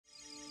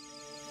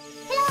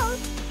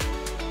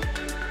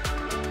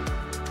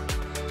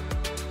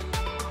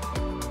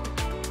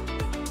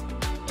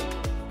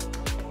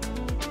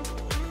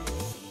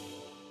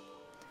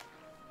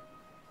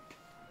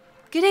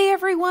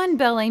everyone,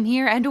 BelleAim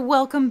here, and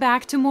welcome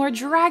back to more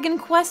Dragon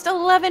Quest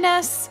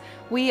XI's.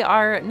 We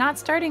are not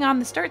starting on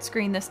the start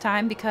screen this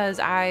time because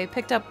I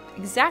picked up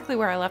exactly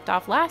where I left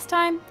off last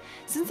time,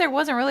 since there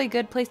wasn't really a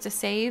good place to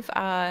save.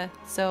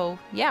 So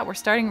yeah, we're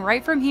starting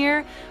right from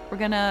here. We're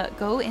gonna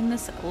go in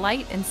this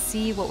light and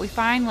see what we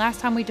find.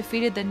 Last time we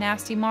defeated the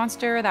nasty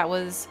monster that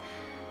was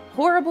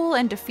horrible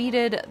and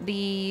defeated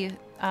the,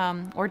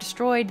 or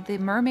destroyed the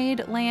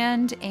mermaid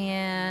land,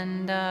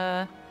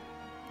 and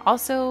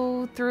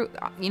also through,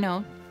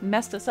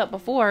 messed us up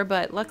before,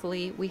 but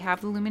luckily we have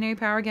the luminary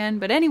power again.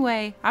 But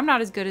anyway, I'm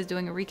not as good as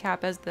doing a recap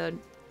as the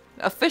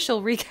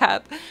official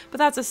recap, but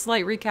that's a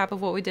slight recap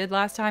of what we did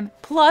last time.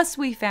 Plus,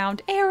 we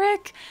found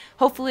Erik.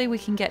 Hopefully we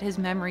can get his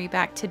memory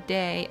back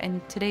today in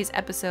today's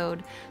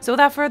episode. So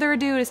without further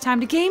ado, it's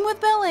time to game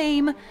with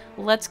BelleAim.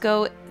 Let's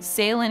go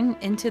sailing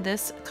into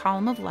this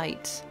column of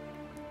light.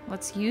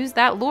 Let's use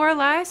that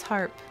Lorelai's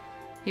harp.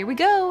 Here we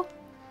go.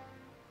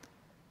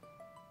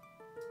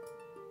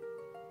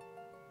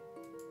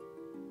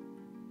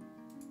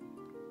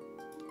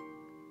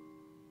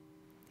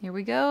 Here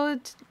we go,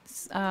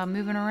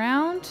 moving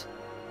around.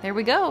 There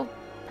we go.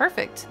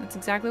 Perfect. That's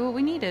exactly what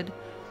we needed.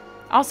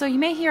 Also, you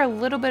may hear a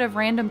little bit of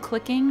random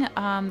clicking.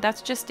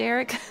 That's just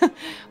Erik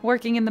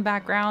working in the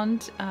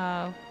background.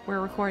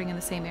 We're recording in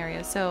the same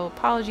area, so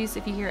apologies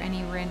if you hear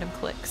any random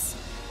clicks.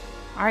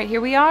 All right,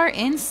 here we are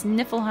in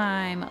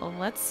Sniflheim.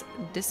 Let's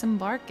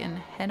disembark and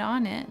head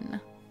on in.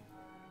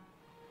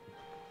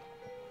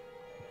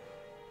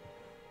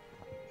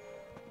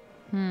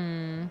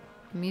 The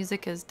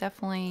music is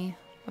definitely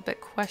a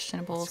bit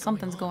questionable.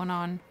 Something's going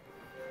on.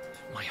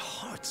 My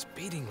heart's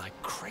beating like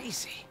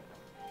crazy.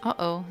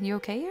 Uh-oh. You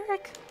okay,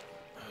 Erik?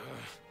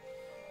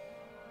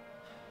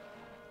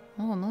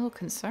 Oh, I'm a little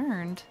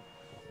concerned.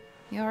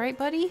 You alright,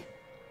 buddy?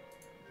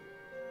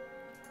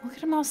 Look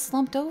at him all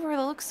slumped over.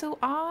 That looks so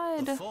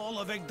odd. The fall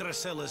of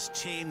Yggdrasil has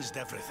changed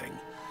everything.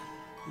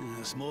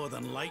 It's more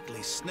than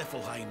likely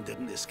Sniflheim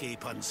didn't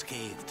escape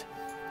unscathed.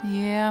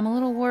 Yeah, I'm a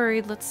little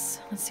worried. Let's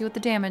see what the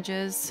damage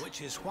is.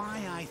 Which is why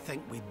I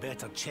think we'd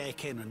better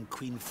check in on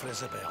Queen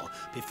Frysabel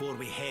before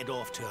we head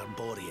off to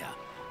Arborea.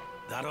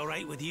 That all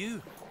right with you?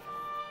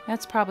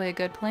 That's probably a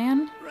good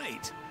plan.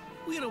 Right.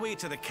 We're away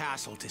to the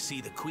castle to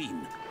see the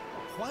Queen.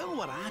 While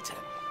we're at it,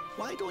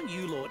 why don't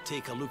you lot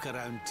take a look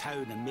around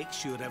town and make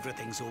sure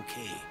everything's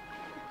okay?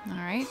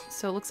 Alright,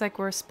 so it looks like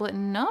we're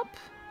splitting up.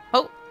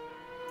 Oh!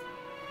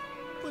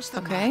 What's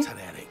the matter,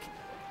 Erik?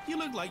 You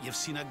look like you've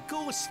seen a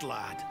ghost,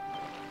 lad.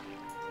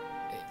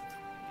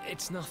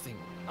 It's nothing.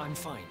 I'm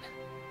fine.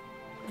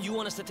 You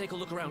want us to take a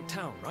look around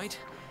town, right?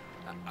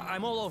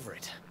 I'm all over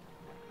it.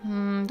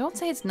 Don't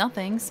say it's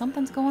nothing.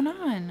 Something's going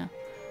on.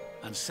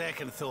 On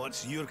second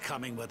thoughts, you're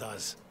coming with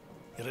us.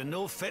 You're in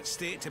no fit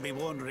state to be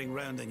wandering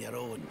round on your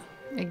own.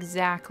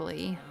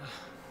 Exactly.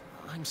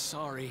 I'm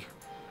sorry.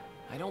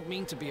 I don't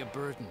mean to be a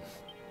burden.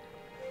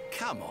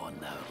 Come on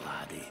now,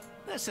 laddie.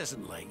 This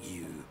isn't like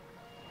you.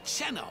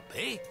 Chin up,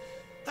 eh?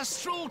 A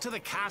stroll to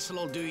the castle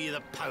will do you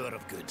the power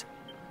of good.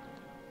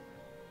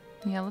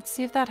 Yeah, let's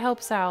see if that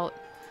helps out.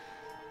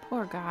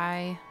 Poor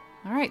guy.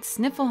 Alright,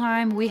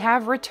 Sniflheim, we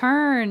have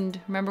returned.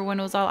 Remember when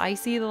it was all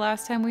icy the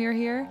last time we were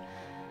here?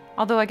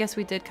 Although I guess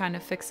we did kind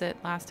of fix it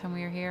last time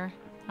we were here.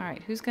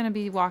 Alright, who's going to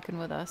be walking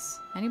with us?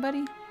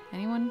 Anybody?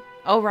 Anyone?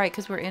 Oh, right,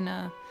 because we're in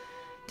a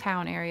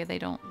town area. They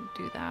don't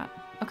do that.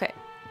 Okay.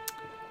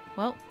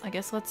 Well, I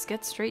guess let's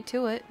get straight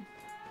to it.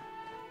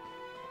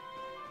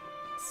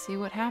 Let's see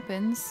what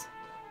happens.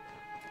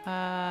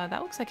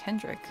 That looks like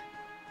Hendrik.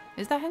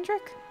 Is that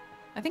Hendrik?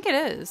 I think it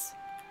is.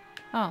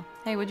 Oh,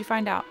 hey, what'd you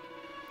find out?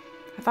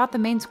 I thought the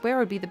main square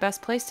would be the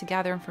best place to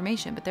gather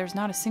information, but there's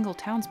not a single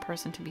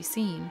townsperson to be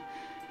seen.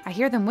 I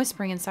hear them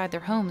whispering inside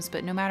their homes,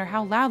 but no matter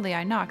how loudly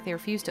I knock, they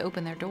refuse to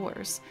open their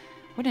doors.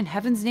 What in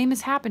heaven's name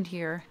has happened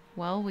here?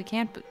 Well, we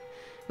can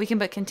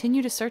but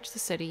continue to search the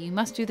city. You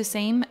must do the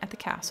same at the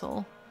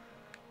castle.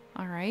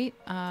 Alright,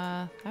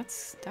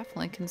 that's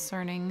definitely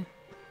concerning.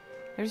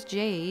 There's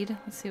Jade.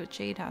 Let's see what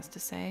Jade has to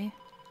say.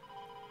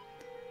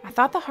 I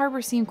thought the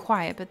harbor seemed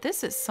quiet, but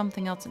this is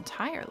something else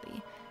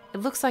entirely. It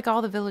looks like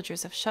all the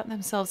villagers have shut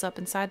themselves up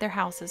inside their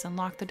houses and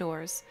locked the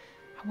doors.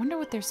 I wonder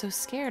what they're so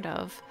scared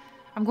of.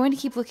 I'm going to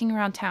keep looking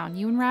around town.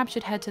 You and Rab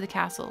should head to the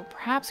castle.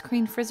 Perhaps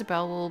Queen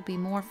Frysabel will be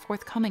more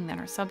forthcoming than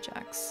her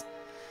subjects.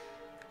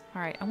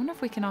 Alright, I wonder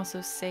if we can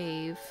also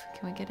save.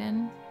 Can we get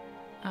in?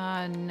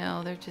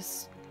 No, they're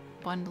just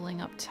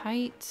bundling up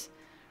tight.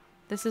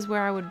 This is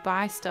where I would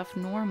buy stuff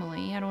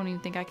normally. I don't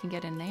even think I can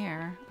get in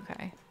there.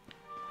 Okay.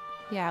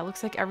 Yeah, it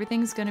looks like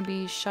everything's gonna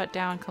be shut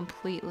down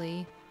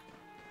completely.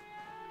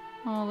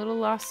 Oh, a little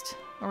lost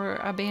or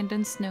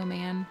abandoned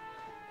snowman.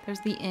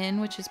 There's the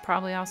inn, which is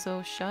probably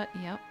also shut.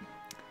 Yep.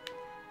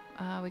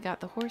 We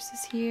got the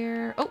horses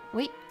here. Oh,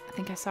 wait. I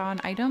think I saw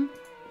an item.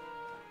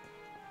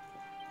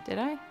 Did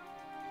I?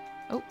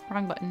 Oh,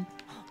 wrong button.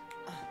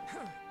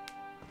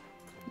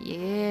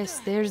 Yes,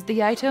 there's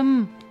the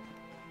item.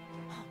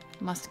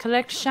 Must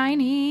collect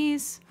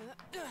shinies.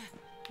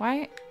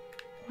 Why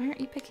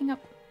aren't you picking up?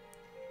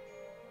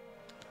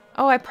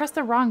 Oh, I pressed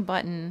the wrong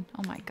button.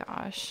 Oh my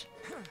gosh.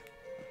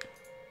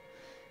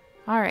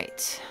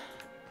 Alright.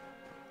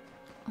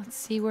 Let's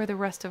see where the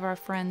rest of our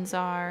friends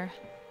are.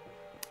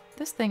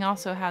 This thing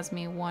also has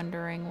me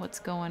wondering what's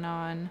going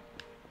on.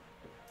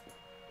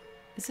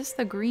 Is this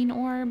the green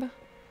orb?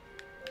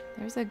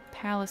 There's a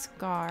palace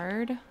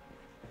guard.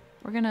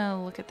 We're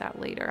gonna look at that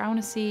later. I want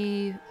to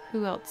see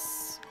who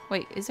else...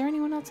 Wait, is there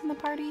anyone else in the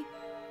party?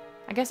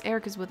 I guess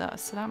Erik is with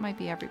us, so that might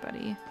be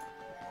everybody.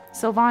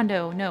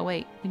 Sylvando. No,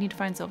 wait. We need to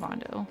find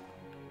Sylvando.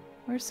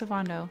 Where's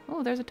Sylvando?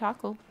 Oh, there's a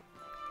tackle.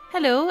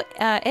 Hello,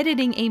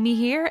 editing Amy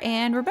here,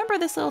 and remember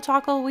this little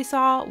tackle we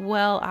saw?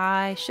 Well,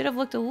 I should have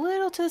looked a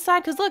little to the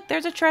side, because look,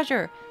 there's a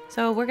treasure.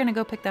 So we're gonna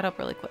go pick that up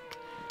really quick.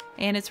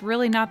 And it's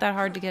really not that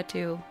hard to get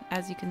to,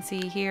 as you can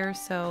see here,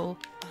 so...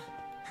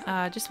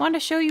 just wanted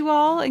to show you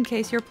all, in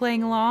case you're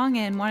playing along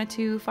and wanted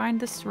to find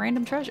this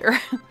random treasure.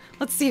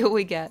 Let's see what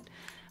we get.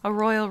 A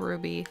royal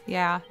ruby.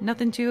 Yeah,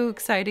 nothing too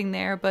exciting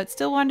there, but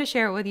still wanted to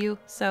share it with you.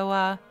 So,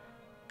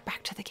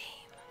 back to the game.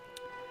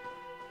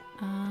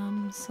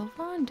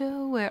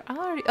 Sylvando, where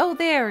are you? Oh,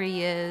 there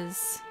he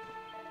is.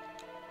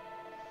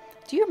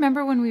 Do you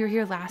remember when we were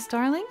here last,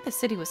 darling? The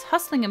city was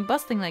hustling and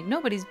bustling like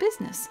nobody's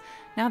business.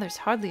 Now there's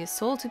hardly a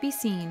soul to be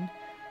seen.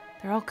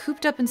 They're all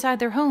cooped up inside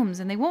their homes,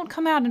 and they won't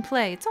come out and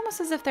play. It's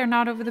almost as if they're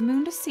not over the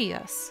moon to see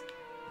us.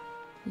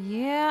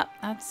 Yeah,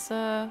 that's,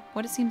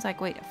 what it seems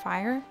like. Wait, a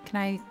fire? Can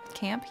I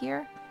camp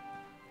here?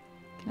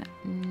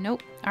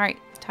 Nope. Alright,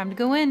 time to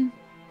go in.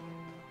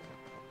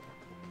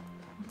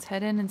 Let's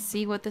head in and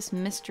see what this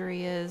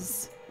mystery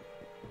is.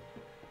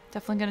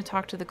 Definitely gonna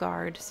talk to the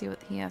guard, see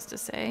what he has to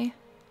say.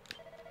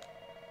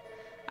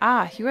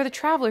 Ah, you are the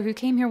traveler who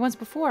came here once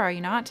before, are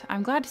you not?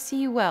 I'm glad to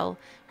see you well.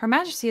 Her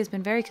Majesty has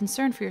been very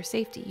concerned for your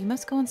safety. You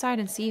must go inside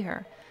and see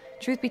her.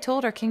 Truth be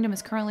told, our kingdom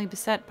is currently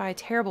beset by a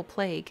terrible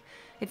plague.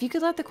 If you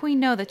could let the Queen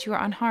know that you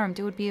are unharmed,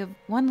 it would be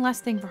one less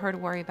thing for her to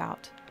worry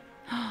about.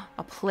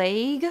 A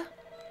plague?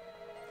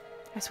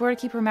 I swear to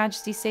keep Her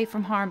Majesty safe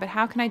from harm, but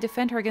how can I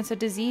defend her against a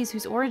disease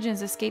whose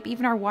origins escape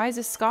even our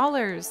wisest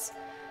scholars?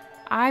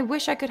 I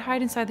wish I could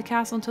hide inside the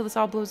castle until this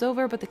all blows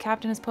over, but the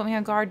captain has put me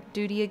on guard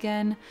duty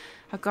again.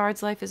 A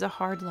guard's life is a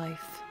hard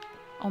life.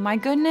 Oh my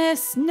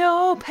goodness!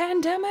 No!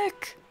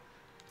 Pandemic!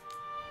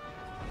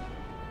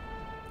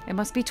 It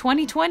must be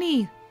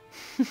 2020!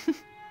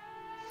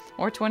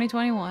 Or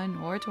 2021,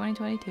 or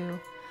 2022.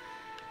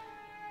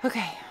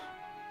 Okay.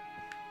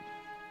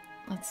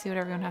 Let's see what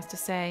everyone has to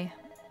say.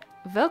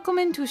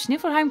 Welcome to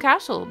Sniflheim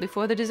Castle.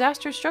 Before the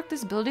disaster struck,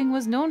 this building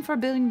was known for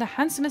building the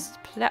handsomest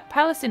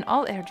palace in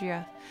all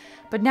Erdrea.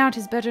 But now it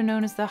is better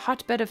known as the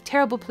hotbed of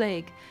terrible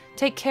plague.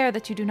 Take care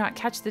that you do not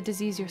catch the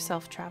disease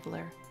yourself,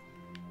 traveler.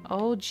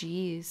 Oh,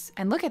 geez.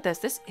 And look at this.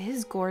 This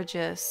is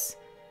gorgeous.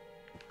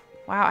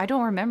 Wow, I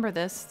don't remember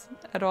this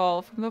at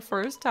all from the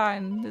first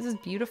time. This is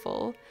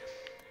beautiful.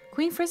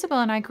 Queen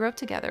Frysabel and I grew up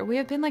together. We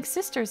have been like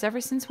sisters ever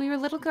since we were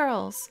little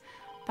girls.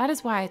 That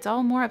is why it's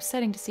all more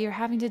upsetting to see her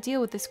having to deal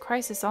with this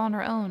crisis all on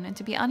her own and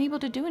to be unable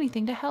to do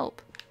anything to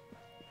help.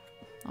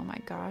 Oh my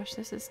gosh,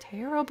 this is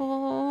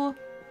terrible.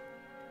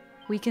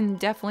 We can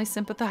definitely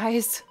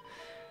sympathize.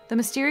 The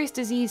mysterious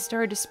disease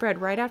started to spread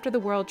right after the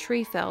world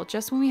tree fell.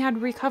 Just when we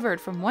had recovered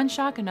from one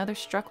shock, another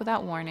struck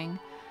without warning.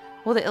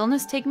 Will the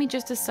illness take me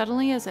just as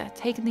suddenly as it had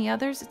taken the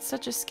others? It's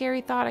such a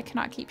scary thought I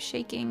cannot keep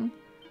shaking.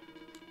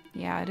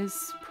 Yeah, it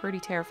is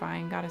pretty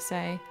terrifying, gotta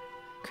say.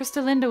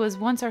 Cristalinda was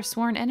once our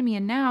sworn enemy,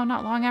 and now,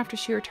 not long after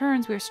she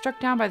returns, we are struck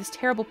down by this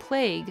terrible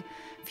plague.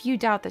 Few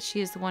doubt that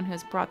she is the one who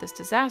has brought this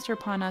disaster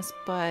upon us,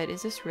 but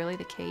is this really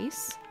the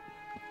case?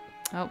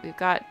 Oh, we've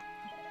got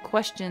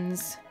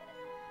questions.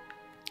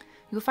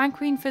 You will find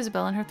Queen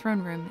Frysabel in her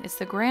throne room. It's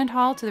the grand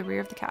hall to the rear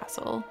of the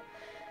castle.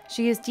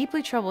 She is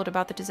deeply troubled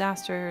about the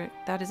disaster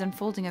that is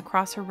unfolding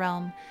across her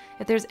realm.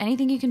 If there's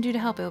anything you can do to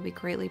help, it will be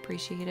greatly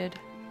appreciated.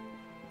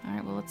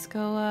 Alright, well, let's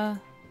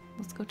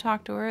go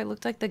talk to her. It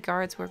looked like the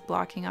guards were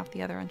blocking off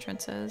the other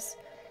entrances.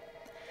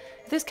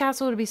 If this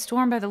castle were to be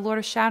stormed by the Lord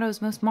of Shadow's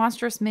most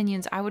monstrous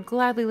minions, I would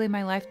gladly lay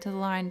my life to the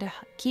line to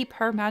keep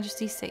Her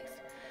Majesty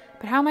safe.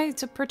 But how am I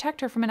to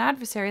protect her from an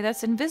adversary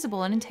that's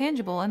invisible and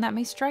intangible and that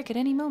may strike at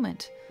any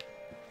moment?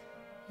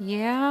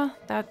 Yeah,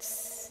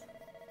 that's...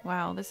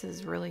 Wow, this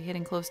is really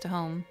hitting close to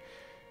home.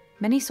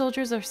 Many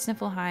soldiers of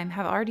Sniflheim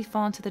have already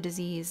fallen to the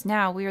disease.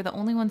 Now we are the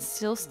only ones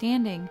still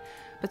standing.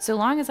 But so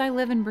long as I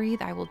live and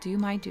breathe, I will do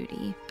my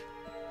duty.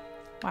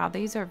 Wow,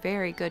 these are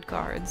very good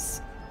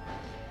guards.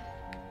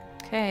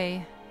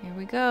 Okay, here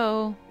we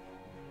go.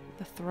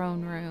 The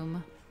throne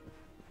room.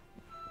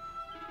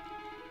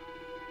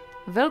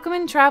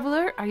 Welcome,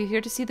 traveler. Are you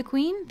here to see the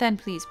queen? Then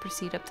please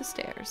proceed up the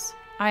stairs.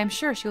 I am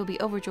sure she will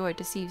be overjoyed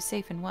to see you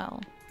safe and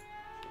well.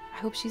 I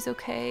hope she's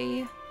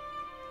okay.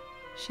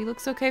 She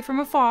looks okay from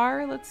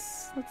afar.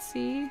 Let's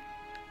see.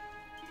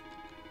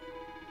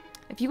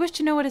 If you wish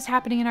to know what is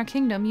happening in our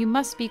kingdom, you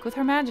must speak with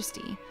Her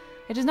Majesty.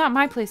 It is not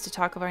my place to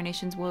talk of our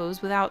nation's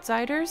woes with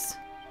outsiders.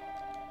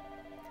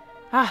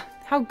 Ah,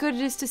 how good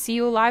it is to see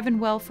you alive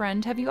and well,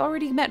 friend. Have you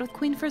already met with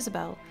Queen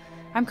Frysabel?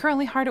 I'm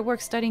currently hard at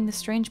work studying the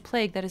strange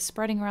plague that is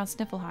spreading around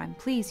Sniflheim.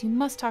 Please, you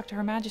must talk to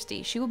Her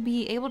Majesty. She will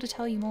be able to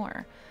tell you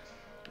more.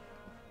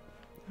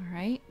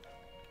 Alright.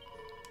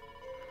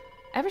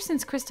 Ever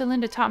since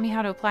Kristalinda taught me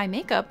how to apply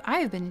makeup, I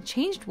have been a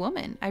changed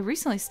woman. I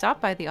recently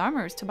stopped by the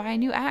armorer's to buy a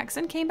new axe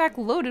and came back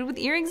loaded with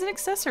earrings and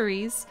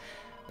accessories.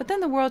 But then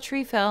the world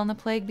tree fell and the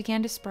plague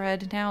began to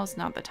spread. Now is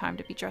not the time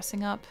to be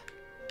dressing up.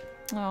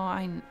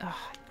 Oh,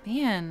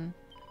 man.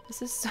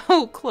 This is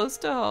so close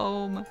to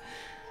home.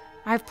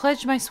 I have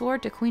pledged my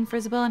sword to Queen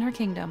Frysabel and her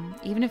kingdom.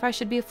 Even if I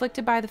should be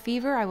afflicted by the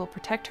fever, I will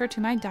protect her to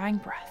my dying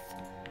breath.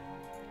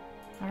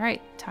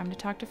 Alright, time to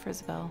talk to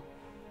Frysabel.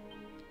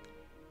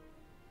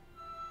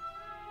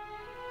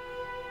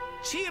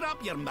 Cheer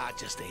up, Your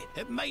Majesty.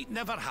 It might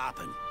never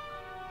happen.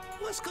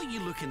 What's got you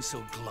looking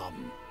so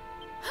glum?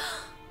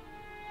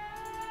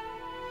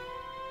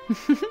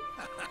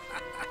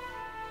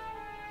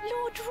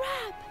 Lord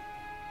Rab!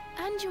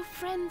 And your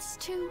friends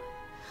too.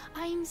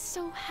 I am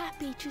so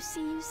happy to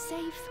see you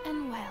safe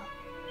and well.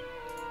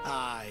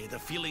 Aye, the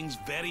feeling's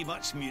very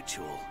much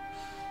mutual.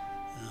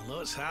 A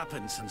lot's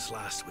happened since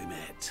last we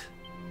met.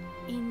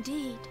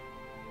 Indeed.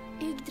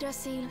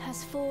 Yggdrasil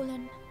has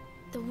fallen.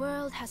 The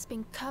world has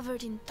been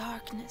covered in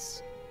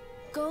darkness.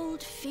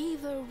 Gold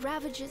fever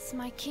ravages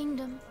my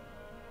kingdom.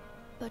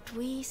 But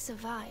we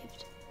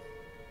survived.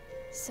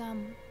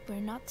 Some were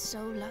not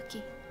so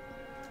lucky.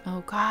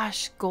 Oh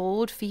gosh,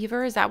 gold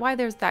fever? Is that why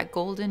there's that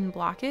golden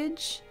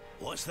blockage?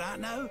 What's that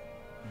now?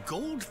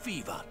 Gold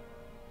fever?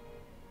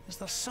 Is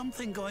there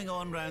something going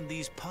on round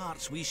these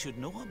parts we should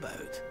know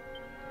about?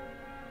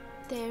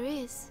 There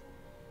is.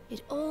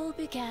 It all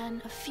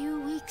began a few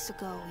weeks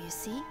ago, you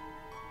see.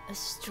 A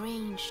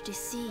strange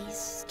disease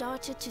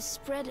started to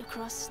spread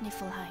across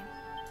Sniflheim.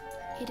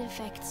 It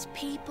affects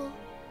people,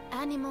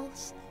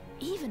 animals,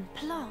 even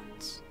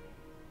plants.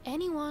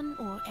 Anyone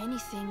or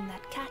anything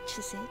that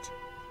catches it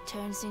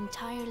turns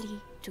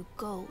entirely to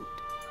gold.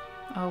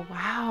 Oh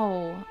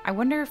wow. I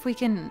wonder if we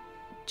can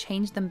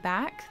change them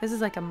back. This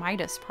is like a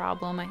Midas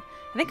problem. I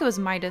think it was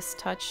Midas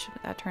touch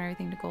that turned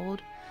everything to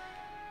gold.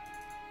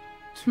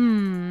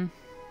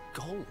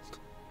 Gold?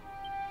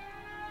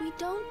 We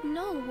don't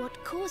know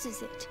what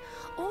causes it,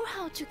 or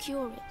how to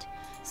cure it,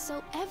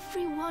 so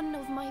every one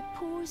of my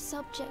poor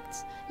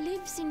subjects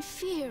lives in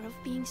fear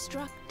of being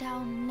struck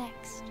down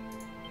next.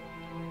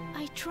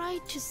 I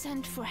tried to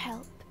send for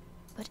help,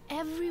 but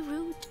every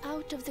route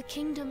out of the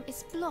kingdom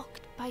is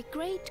blocked by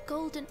great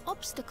golden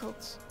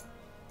obstacles.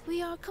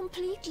 We are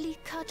completely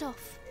cut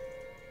off.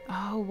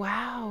 Oh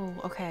wow,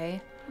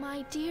 okay.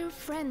 My dear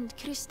friend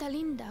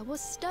Kristalinda was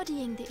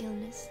studying the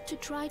illness to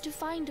try to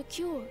find a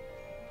cure.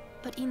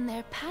 But in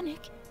their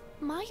panic,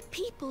 my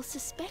people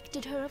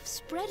suspected her of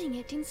spreading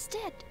it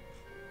instead.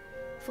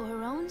 For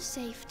her own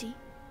safety,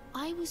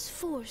 I was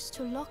forced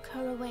to lock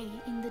her away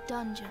in the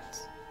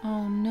dungeons.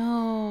 Oh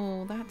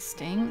no, that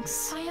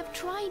stinks. I have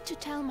tried to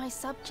tell my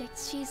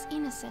subjects she is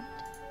innocent,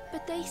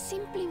 but they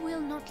simply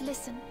will not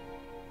listen.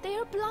 They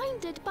are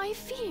blinded by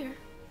fear.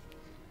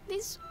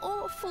 This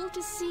awful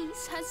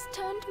disease has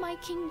turned my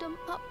kingdom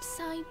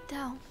upside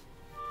down.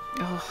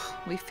 Oh,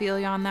 we feel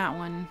you on that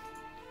one.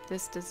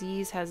 This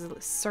disease has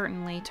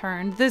certainly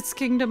turned this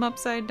kingdom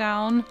upside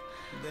down.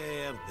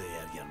 There,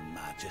 Your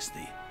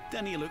Majesty.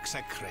 Dinny looks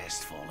a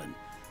crestfallen.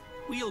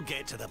 We'll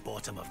get to the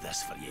bottom of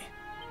this for you.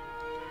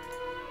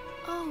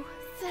 Oh,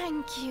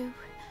 thank you.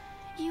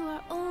 You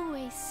are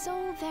always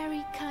so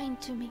very kind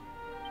to me.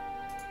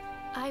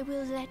 I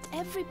will let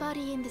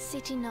everybody in the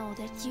city know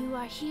that you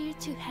are here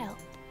to help,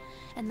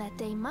 and that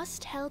they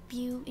must help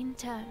you in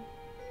turn.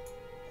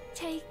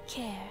 Take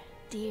care,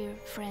 dear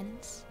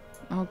friends.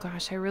 Oh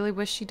gosh, I really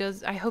wish she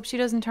does. I hope she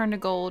doesn't turn to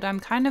gold. I'm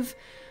kind of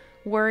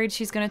worried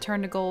she's going to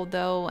turn to gold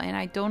though, and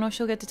I don't know if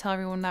she'll get to tell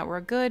everyone that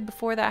we're good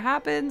before that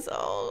happens.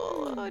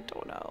 Oh, I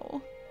don't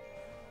know.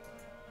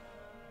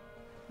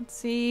 Let's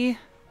see.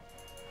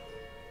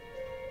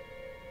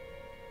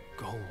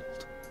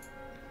 Gold.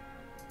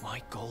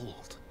 Why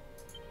gold?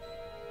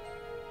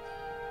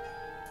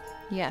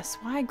 Yes,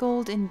 why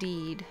gold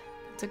indeed?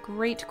 It's a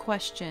great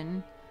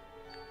question.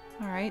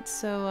 Alright,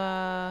 so,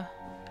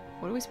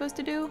 what are we supposed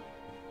to do?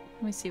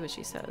 Let me see what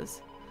she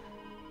says.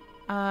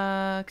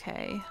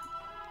 Okay.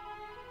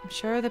 I'm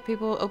sure that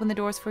people will open the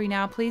doors for you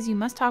now. Please, you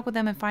must talk with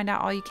them and find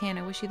out all you can.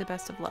 I wish you the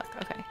best of luck.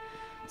 Okay.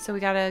 So we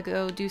gotta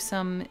go do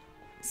some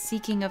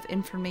seeking of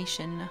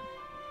information.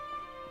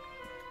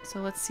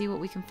 So let's see what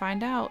we can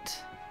find out.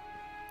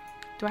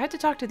 Do I have to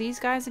talk to these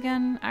guys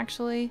again,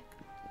 actually?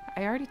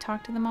 I already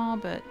talked to them all,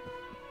 but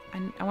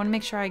I want to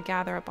make sure I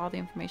gather up all the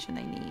information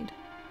they need.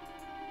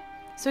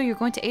 So you're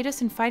going to aid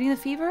us in fighting the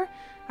fever?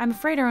 I'm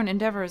afraid our own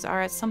endeavors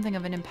are at something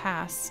of an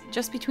impasse.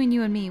 Just between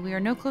you and me, we are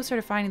no closer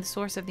to finding the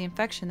source of the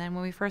infection than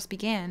when we first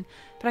began,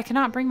 but I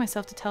cannot bring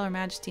myself to tell Her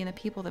Majesty and the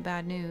people the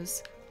bad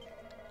news.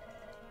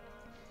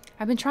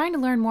 I've been trying to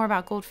learn more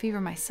about gold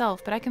fever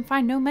myself, but I can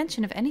find no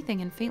mention of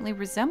anything faintly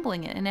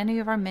resembling it in any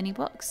of our many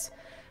books.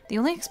 The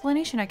only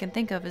explanation I can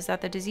think of is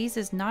that the disease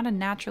is not a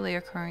naturally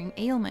occurring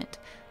ailment.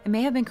 It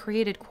may have been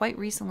created quite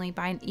recently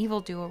by an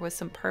evildoer with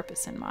some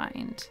purpose in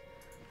mind.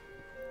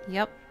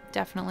 Yep,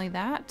 definitely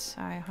that.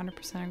 I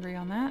 100% agree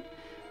on that.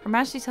 Her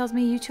Majesty tells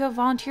me you two have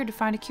volunteered to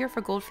find a cure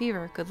for gold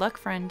fever. Good luck,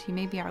 friend. You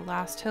may be our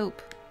last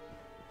hope.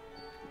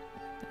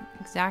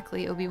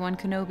 Exactly, Obi-Wan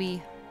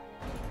Kenobi.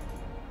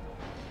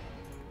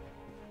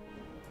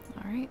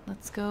 Alright,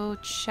 let's go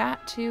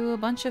chat to a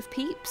bunch of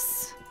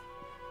peeps.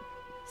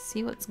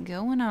 See what's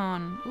going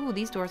on. Ooh,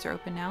 these doors are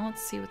open now.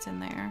 Let's see what's in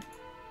there.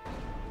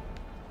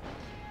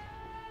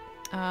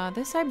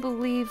 This, I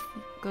believe,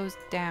 goes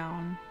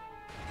down.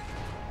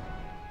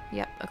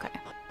 Yep, okay.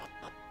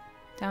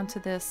 Down to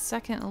the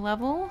second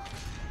level.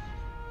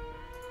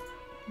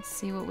 Let's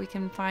see what we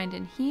can find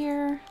in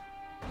here.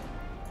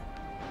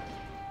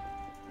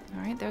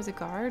 Alright, there's a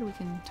guard. We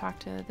can talk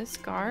to this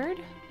guard.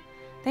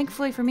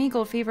 Thankfully for me,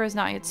 gold fever has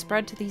not yet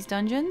spread to these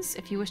dungeons.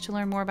 If you wish to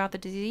learn more about the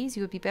disease,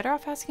 you would be better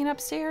off asking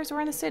upstairs or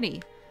in the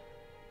city.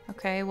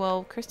 Okay,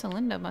 well,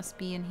 Crystalinda must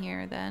be in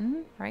here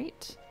then,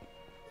 right?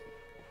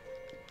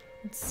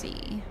 Let's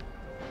see.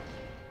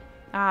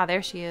 Ah,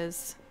 there she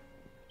is.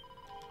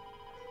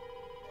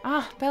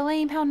 Ah,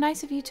 BelleAim, how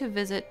nice of you to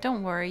visit.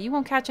 Don't worry, you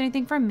won't catch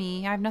anything from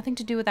me. I have nothing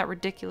to do with that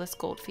ridiculous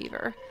gold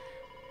fever.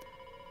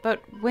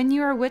 But when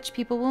you are a witch,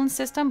 people will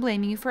insist on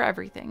blaming you for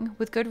everything.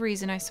 With good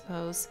reason, I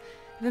suppose.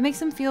 If it makes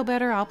them feel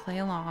better, I'll play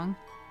along.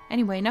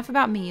 Anyway, enough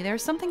about me.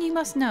 There's something you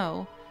must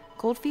know.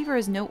 Gold fever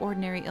is no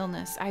ordinary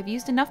illness. I've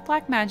used enough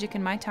black magic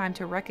in my time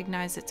to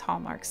recognize its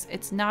hallmarks.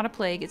 It's not a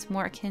plague, it's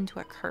more akin to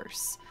a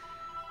curse.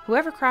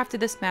 Whoever crafted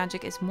this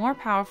magic is more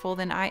powerful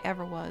than I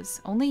ever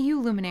was. Only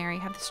you, Luminary,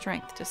 have the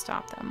strength to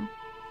stop them.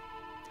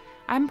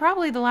 I'm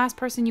probably the last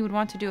person you would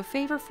want to do a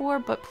favor for,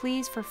 but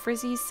please, for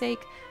Frizzy's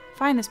sake,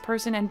 find this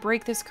person and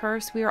break this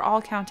curse. We are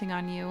all counting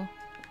on you.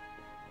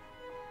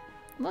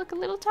 Look, a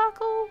little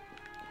taco.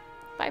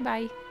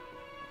 Bye-bye.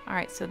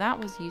 Alright, so that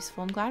was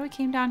useful. I'm glad we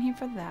came down here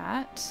for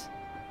that.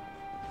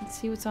 Let's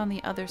see what's on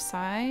the other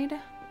side.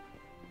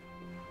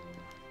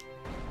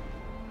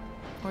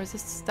 Or is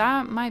this...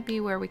 That might be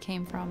where we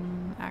came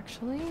from,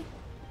 actually.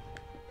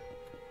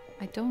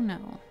 I don't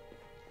know.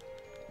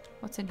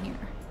 What's in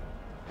here?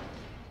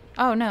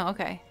 Oh, no,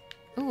 okay.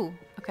 Ooh,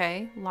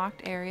 okay.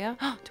 Locked area.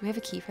 Do we have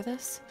a key for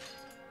this?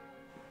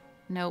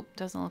 Nope,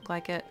 doesn't look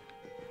like it.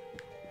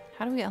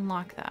 How do we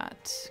unlock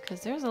that?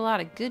 Because there's a lot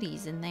of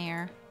goodies in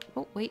there.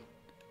 Oh, wait.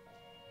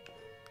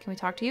 Can we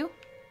talk to you?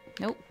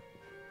 Nope.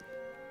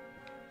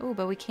 Oh,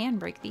 but we can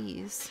break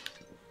these.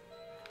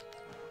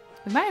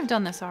 We might have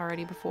done this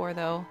already before,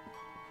 though.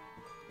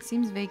 It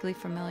seems vaguely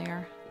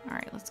familiar.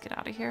 Alright, let's get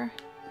out of here.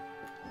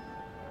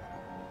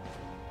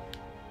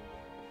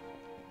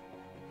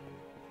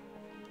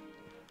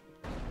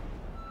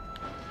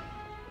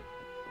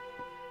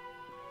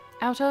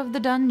 Out of the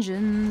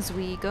dungeons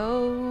we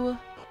go.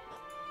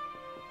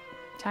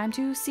 Time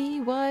to see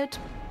what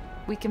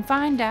we can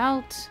find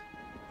out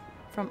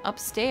from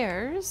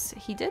upstairs.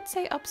 He did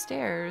say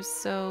upstairs,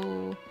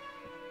 so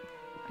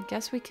I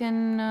guess we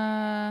can,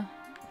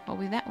 well,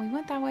 we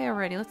went that way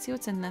already. Let's see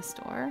what's in this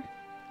door.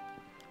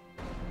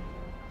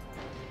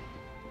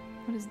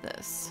 What is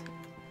this?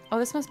 Oh,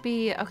 this must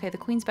be, okay, the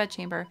Queen's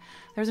bedchamber.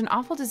 There's an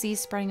awful disease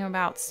spreading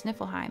about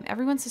Sniflheim.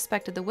 Everyone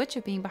suspected the witch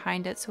of being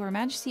behind it, so Her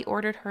Majesty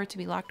ordered her to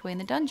be locked away in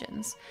the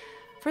dungeons.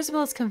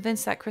 Frysabel is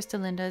convinced that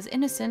Crystalinda is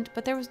innocent,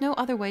 but there was no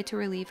other way to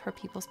relieve her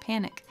people's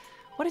panic.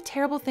 What a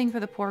terrible thing for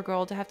the poor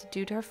girl to have to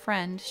do to her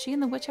friend. She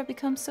and the witch have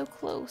become so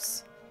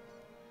close.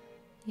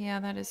 Yeah,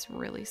 that is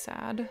really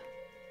sad.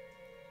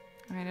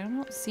 Alright, I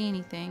don't see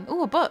anything.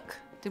 Oh, a book!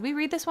 Did we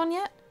read this one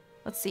yet?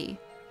 Let's see.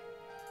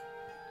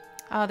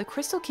 The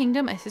Crystal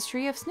Kingdom, A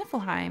History of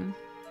Sniflheim.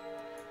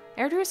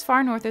 Erdru's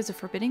far north is a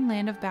forbidding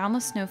land of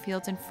boundless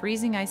snowfields and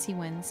freezing icy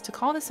winds. To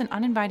call this an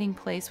uninviting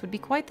place would be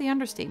quite the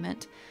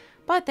understatement.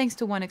 But thanks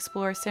to one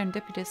explorer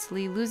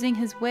serendipitously losing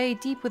his way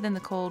deep within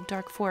the cold,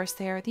 dark forest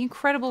there, the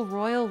incredible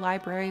Royal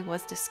Library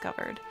was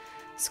discovered.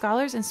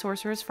 Scholars and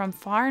sorcerers from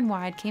far and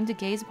wide came to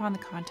gaze upon the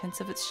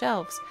contents of its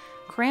shelves,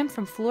 crammed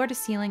from floor to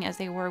ceiling as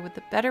they were with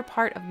the better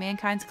part of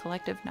mankind's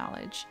collective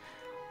knowledge.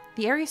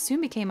 The area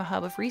soon became a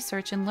hub of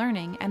research and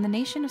learning, and the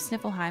nation of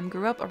Sniflheim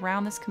grew up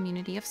around this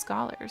community of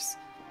scholars.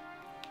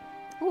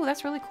 Ooh,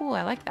 that's really cool.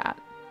 I like that.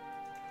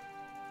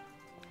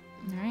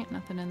 Alright,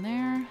 nothing in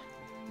there.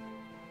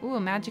 Ooh, a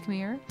magic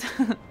mirror.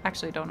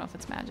 Actually, I don't know if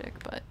it's magic,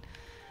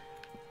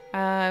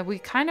 but... we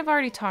kind of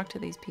already talked to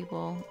these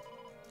people.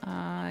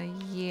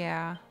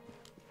 Yeah.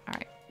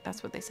 Alright,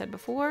 that's what they said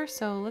before,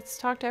 so let's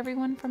talk to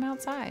everyone from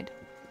outside.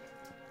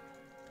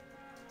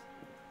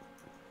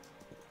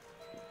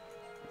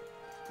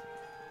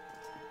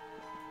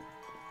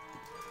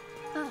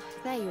 Ah,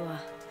 there you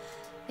are.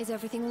 Is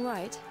everything all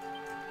right?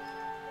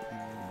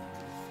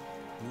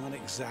 Not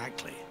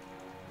exactly.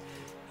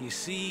 You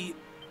see,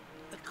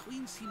 the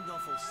Queen seemed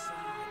awful sad.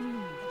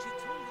 And she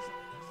told us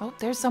about Oh,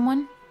 there's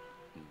someone.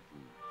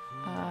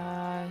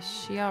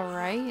 She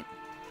alright?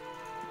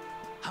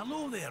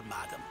 Hello there,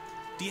 madam.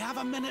 Do you have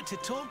a minute to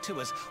talk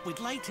to us? We'd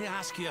like to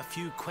ask you a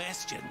few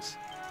questions.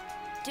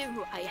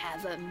 Do I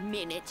have a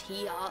minute,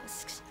 he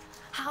asks.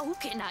 How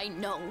can I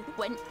know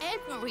when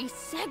every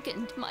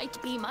second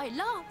might be my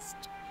last?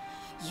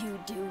 You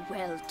do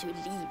well to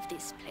leave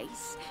this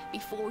place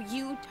before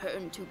you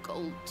turn to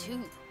gold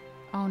too.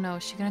 Oh no,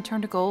 is she gonna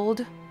turn to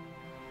gold?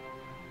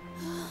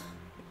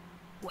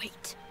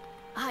 Wait,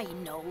 I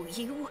know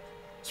you.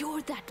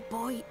 You're that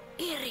boy,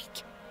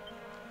 Erik.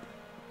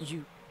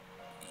 You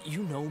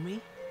know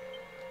me?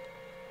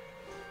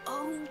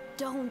 Oh,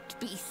 don't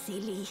be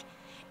silly.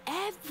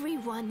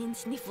 Everyone in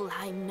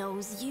Sniflheim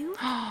knows you.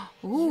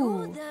 You're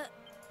Ooh. the...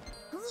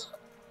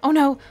 Oh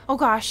no. Oh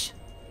gosh.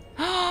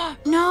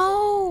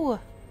 No.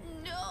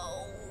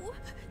 No,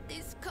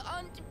 this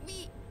can't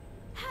be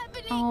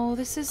happening. Oh,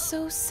 this is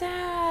so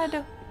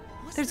sad.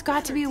 What's There's the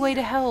got to matter, be a way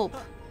to dear? help.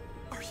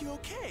 Are you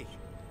okay?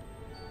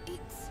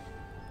 It's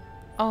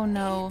Oh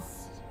no.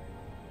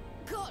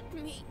 got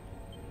me.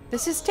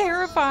 This is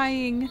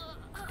terrifying.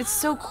 It's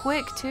so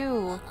quick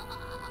too.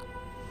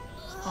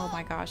 Oh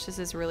my gosh, this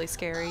is really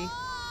scary.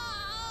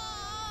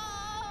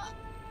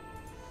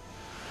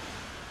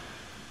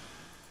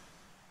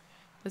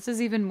 This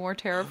is even more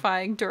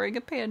terrifying during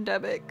a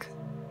pandemic.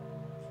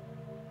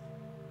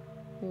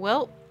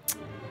 Well,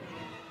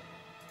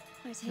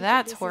 I take it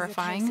that's this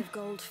horrifying. Is a case of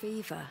gold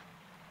fever.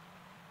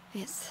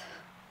 It's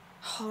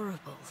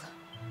horrible.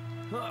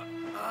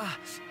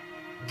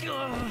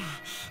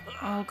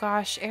 Oh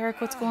gosh,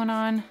 Erik, what's going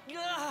on?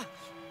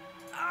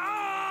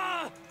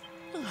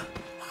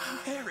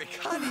 Erik,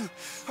 honey,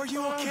 are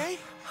you okay?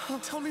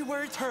 Tell me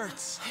where it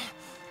hurts.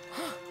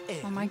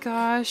 Oh my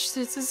gosh,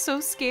 this is so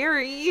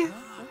scary.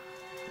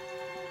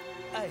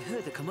 I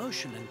heard a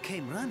commotion and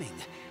came running.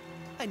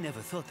 I never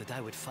thought that I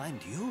would find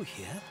you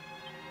here.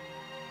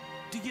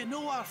 Do you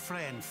know our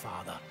friend,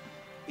 Father?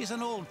 He's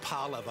an old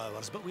pal of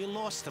ours, but we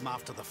lost him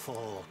after the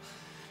fall.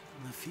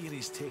 And I fear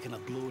he's taken a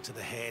blow to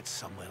the head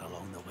somewhere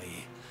along the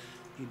way.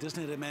 He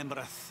doesn't remember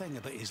a thing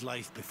about his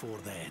life before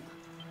then.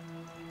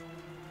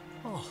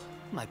 Oh,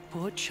 my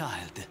poor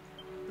child.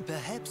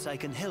 Perhaps I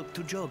can help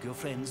to jog your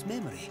friend's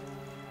memory.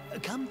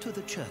 Come to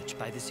the church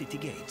by the city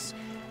gates,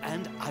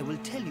 and I will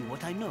tell you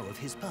what I know of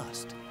his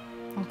past.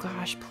 Oh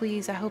gosh,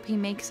 please, I hope he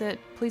makes it.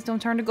 Please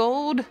don't turn to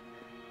gold.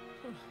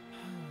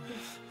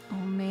 Oh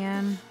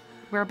man.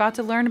 We're about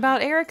to learn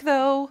about Erik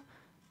though.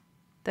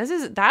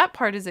 That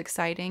part is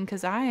exciting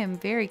because I am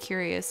very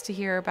curious to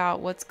hear about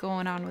what's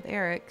going on with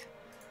Erik.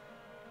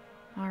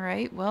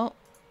 Alright, well,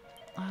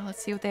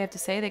 let's see what they have to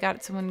say. They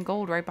got someone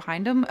gold right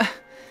behind them.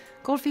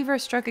 Gold fever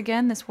has struck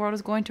again. This world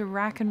is going to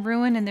rack and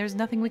ruin, and there's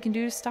nothing we can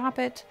do to stop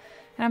it.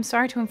 And I'm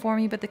sorry to inform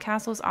you, but the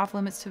castle is off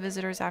limits to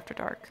visitors after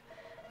dark.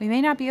 We may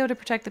not be able to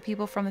protect the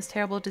people from this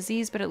terrible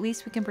disease, but at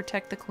least we can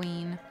protect the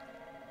queen.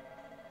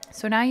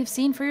 So now you've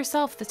seen for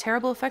yourself the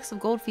terrible effects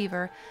of gold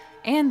fever,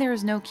 and there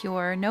is no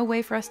cure, no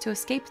way for us to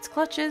escape its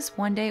clutches.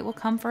 One day it will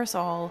come for us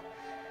all.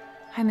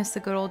 I miss the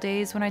good old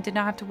days when I did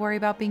not have to worry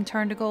about being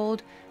turned to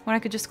gold, when I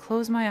could just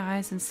close my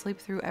eyes and sleep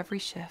through every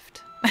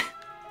shift.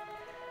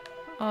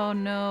 Oh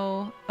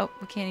no. Oh,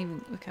 we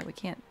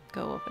can't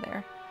go over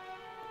there.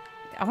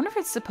 I wonder if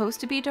it's supposed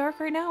to be dark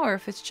right now, or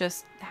if it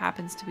just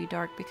happens to be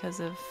dark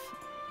because of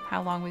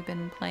how long we've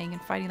been playing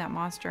and fighting that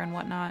monster and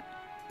whatnot.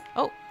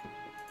 Oh,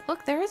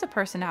 look, there is a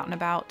person out and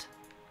about.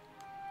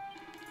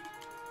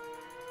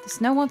 The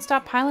snow won't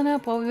stop piling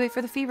up while we wait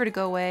for the fever to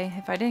go away.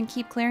 If I didn't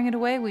keep clearing it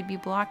away, we'd be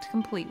blocked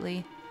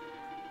completely.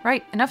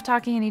 Right, enough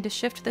talking. I need to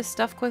shift this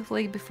stuff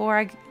quickly before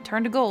I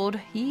turn to gold.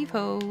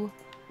 Heave-ho.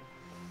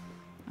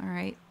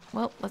 Alright,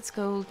 well, let's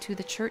go to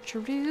the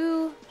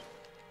church-a-roo.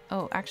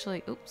 Oh,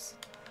 actually, oops.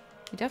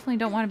 We definitely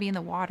don't want to be in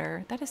the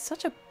water. That is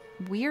such a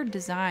weird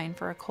design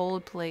for a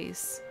cold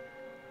place.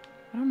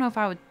 I don't know if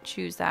I would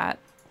choose that.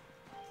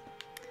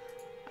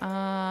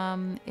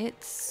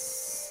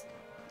 It's,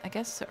 I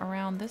guess,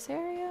 around this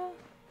area?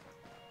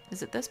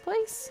 Is it this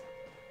place?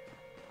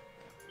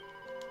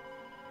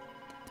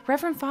 The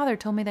Reverend Father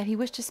told me that he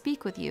wished to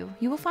speak with you.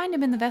 You will find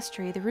him in the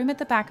vestry, the room at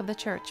the back of the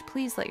church.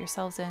 Please let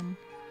yourselves in.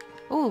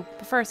 Oh,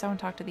 but first I want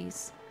to talk to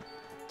these.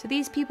 To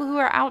these people who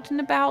are out and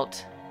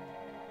about.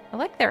 I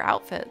like their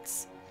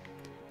outfits.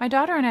 My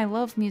daughter and I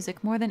love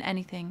music more than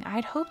anything. I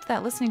had hoped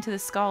that listening to the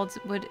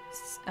skalds would,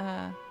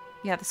 the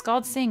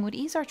skalds sing would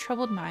ease our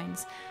troubled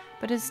minds,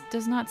 but it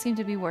does not seem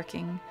to be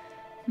working.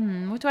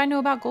 What do I know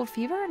about gold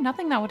fever?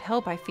 Nothing that would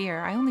help, I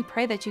fear. I only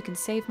pray that you can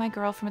save my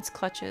girl from its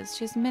clutches.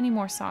 She has many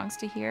more songs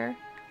to hear.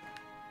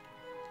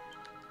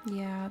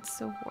 Yeah, it's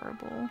so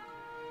horrible.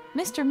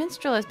 Mr.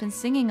 Minstrel has been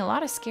singing a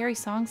lot of scary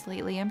songs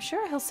lately. I'm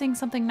sure he'll sing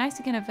something nice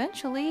again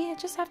eventually. I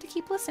just have to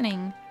keep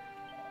listening.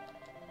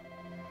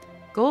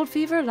 Gold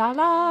fever, la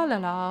la la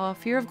la.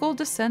 Fear of gold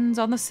descends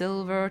on the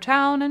silver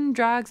town and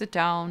drags it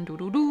down. Doo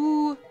doo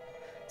doo.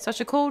 Such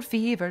a cold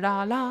fever,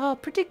 la la.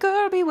 Pretty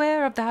girl,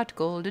 beware of that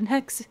golden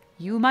hex.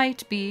 You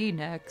might be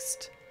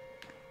next.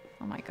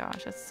 Oh my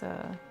gosh,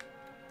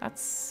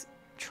 that's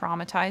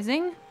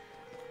traumatizing.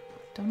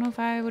 Don't know if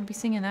I would be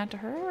singing that to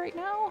her right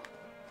now.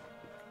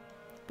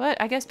 But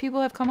I guess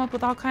people have come up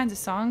with all kinds of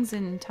songs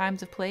in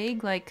times of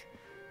plague, like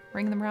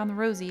Ring Them Round the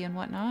Rosie and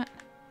whatnot.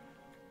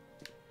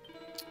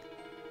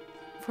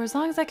 For as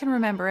long as I can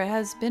remember, it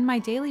has been my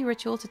daily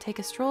ritual to take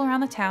a stroll around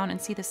the town and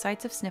see the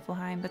sights of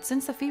Sniflheim, but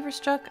since the fever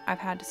struck, I've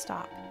had to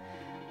stop.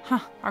 Huh,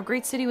 our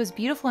great city was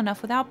beautiful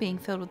enough without being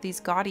filled with these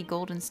gaudy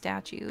golden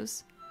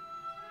statues.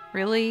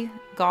 Really?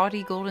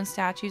 Gaudy golden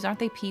statues? Aren't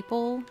they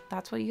people?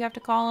 That's what you have to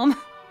call them?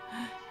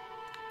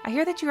 I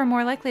hear that you are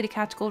more likely to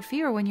catch gold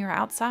fever when you are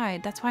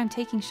outside. That's why I'm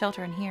taking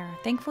shelter in here.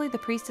 Thankfully, the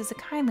priest is a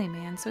kindly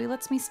man, so he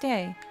lets me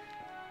stay.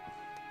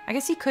 I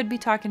guess he could be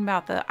talking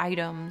about the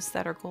items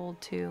that are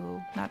gold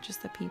too, not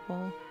just the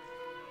people.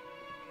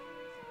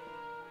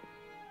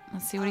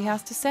 Let's see what he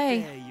has to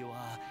say. There you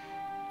are.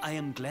 I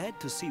am glad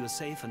to see you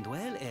safe and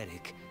well,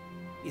 Erik.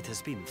 It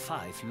has been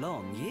 5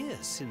 long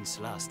years since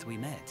last we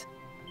met.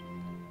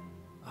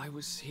 I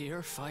was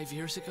here 5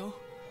 years ago?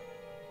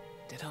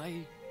 Did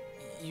I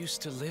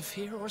used to live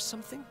here or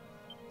something?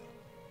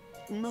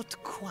 Not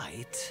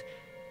quite.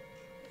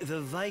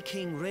 The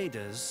Viking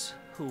raiders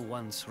who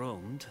once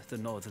roamed the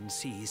northern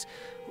seas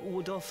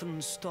would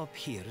often stop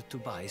here to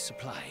buy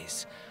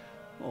supplies,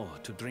 or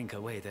to drink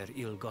away their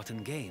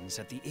ill-gotten gains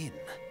at the inn.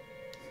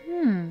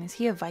 Is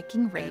he a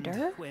Viking raider?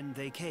 And when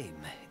they came,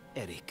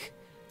 Erik,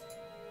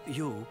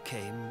 you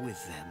came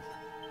with them.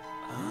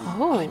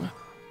 Oh. I'm a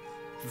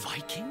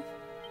Viking?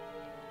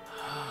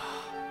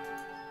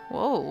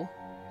 Whoa.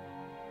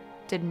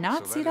 Did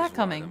not see that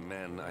coming. The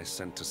men I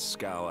sent to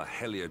scour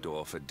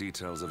Heliodor for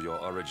details of your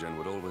origin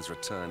would always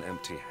return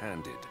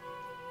empty-handed.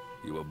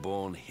 You were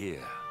born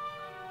here,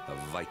 a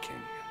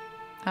Viking.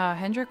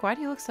 Hendrik, why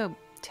do you look so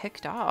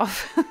ticked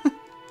off?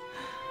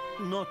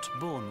 Not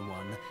born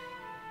one.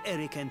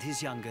 Erik and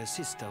his younger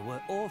sister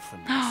were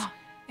orphans.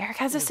 Erik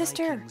has a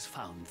sister. The Vikings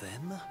found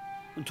them,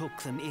 took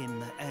them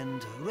in,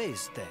 and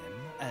raised them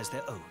as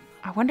their own.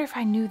 I wonder if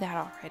I knew that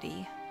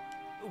already.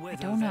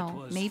 Whether I don't know. that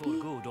was Maybe?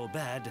 for good or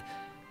bad,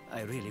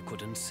 I really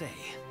couldn't say.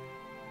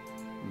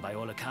 By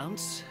all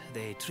accounts,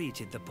 they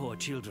treated the poor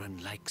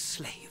children like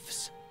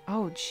slaves.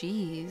 Oh,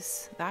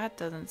 jeez. That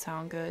doesn't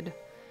sound good.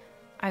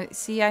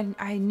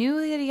 I knew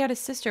that he had a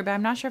sister, but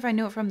I'm not sure if I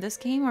knew it from this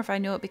game or if I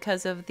knew it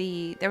because of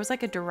there was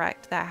like a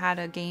direct that had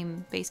a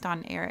game based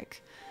on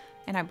Erik.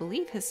 And I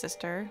believe his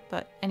sister,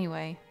 but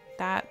anyway,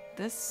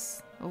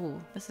 this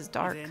is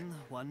dark. Then,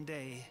 one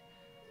day,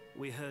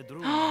 we heard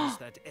rumors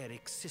that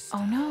Erik's sister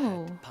Oh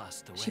no. had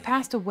passed away. She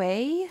passed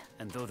away?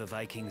 And though the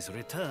Vikings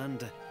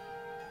returned,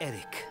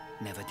 Erik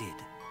never did.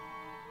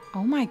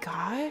 Oh my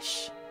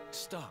gosh.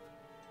 Stop.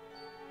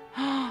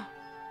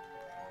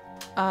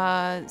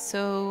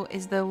 So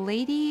is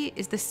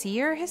the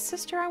seer his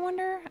sister, I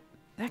wonder?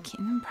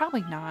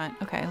 Probably not.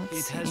 Okay, let's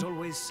see. It has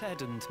always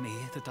saddened me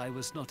that I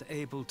was not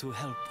able to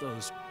help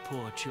those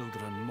poor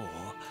children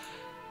more.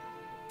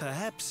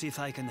 Perhaps if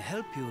I can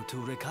help you to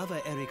recover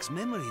Erik's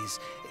memories,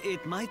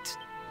 it might...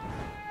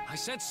 I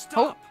said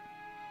stop!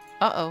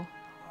 Oh. Uh-oh.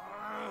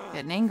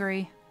 Getting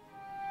angry.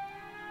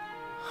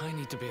 I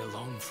need to be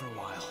alone for a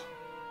while.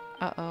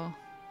 Uh-oh.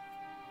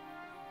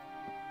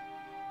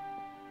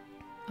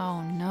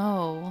 Oh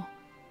no.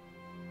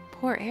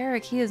 Poor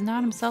Erik, he is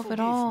not himself at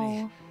Forgive all.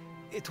 me.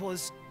 It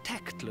was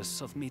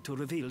tactless of me to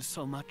reveal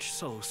so much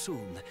so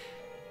soon.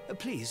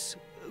 Please,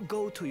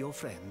 go to your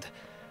friend.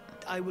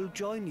 I will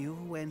join you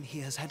when he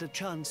has had a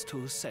chance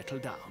to settle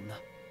down.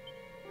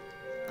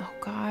 Oh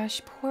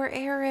gosh, poor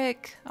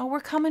Erik. Oh,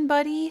 we're coming,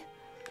 buddy.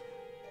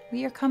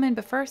 We are coming,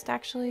 but first,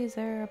 actually, is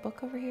there a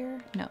book over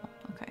here? No,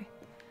 okay.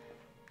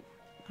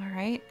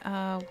 Alright,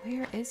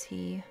 where is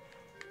he?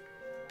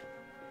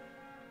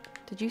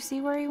 Did you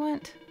see where he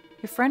went?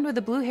 Your friend with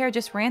the blue hair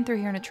just ran through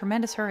here in a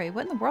tremendous hurry.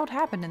 What in the world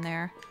happened in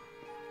there?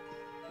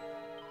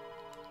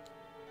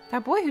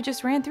 That boy who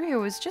just ran through here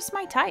was just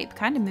my type.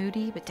 Kind of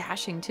moody, but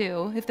dashing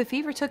too. If the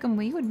fever took him,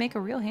 he would make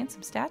a real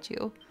handsome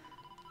statue.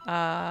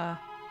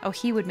 Oh,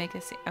 he would make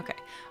a... Okay.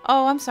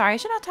 Oh, I'm sorry. I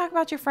should not talk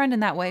about your friend in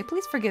that way.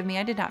 Please forgive me.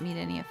 I did not mean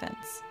any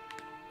offense.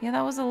 Yeah,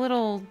 that was a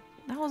little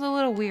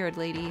weird,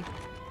 lady.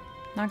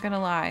 Not gonna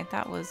lie.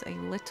 That was a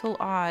little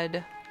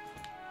odd.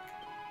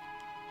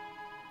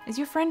 Is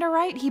your friend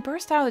alright? He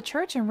burst out of the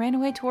church and ran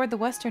away toward the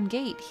western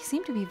gate. He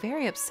seemed to be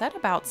very upset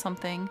about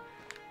something.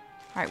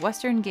 Alright,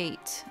 western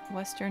gate.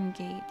 Western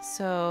gate.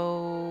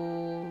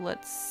 So,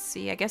 let's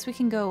see. I guess we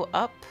can go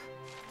up.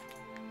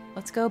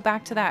 Let's go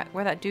back to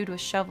where that dude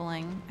was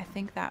shoveling. I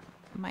think that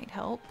might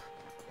help.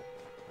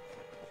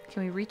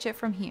 Can we reach it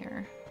from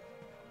here?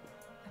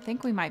 I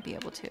think we might be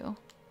able to.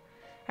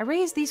 I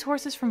raised these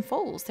horses from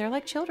foals. They're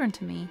like children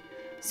to me.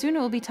 Soon it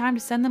will be time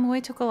to send them away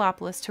to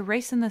Gallopolis to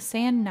race in the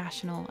Sand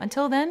National.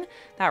 Until then,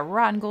 that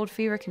rotten gold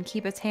fever can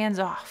keep its hands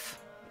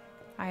off.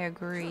 I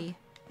agree.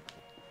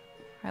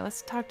 Alright,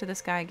 let's talk to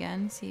this guy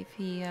again. See if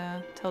he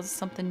tells us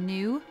something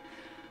new.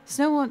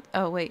 Snow won't...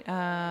 Oh, wait.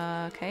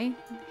 Okay.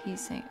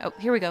 He's saying... Oh,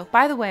 here we go.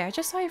 By the way, I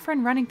just saw your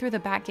friend running through the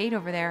back gate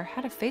over there.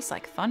 Had a face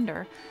like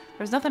thunder.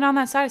 There's nothing on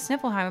that side of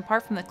Sniflheim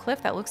apart from the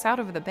cliff that looks out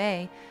over the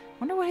bay.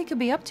 Wonder what he could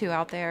be up to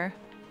out there.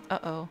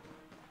 Uh-oh.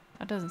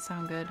 That doesn't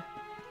sound good.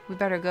 We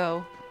better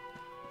go.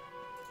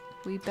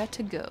 We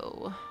better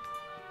go.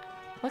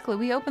 Luckily,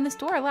 we opened this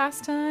door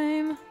last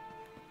time.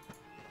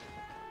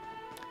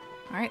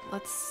 Alright,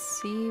 let's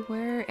see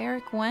where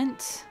Erik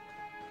went.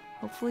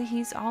 Hopefully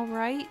he's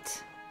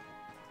alright.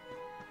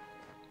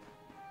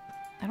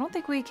 I don't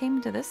think we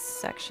came to this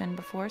section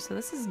before, so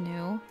this is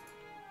new.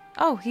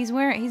 Oh, he's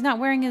not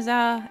wearing his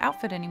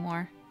outfit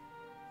anymore.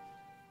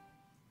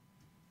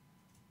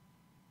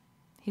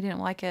 He didn't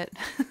like it.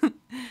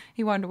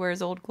 He wanted to wear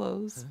his old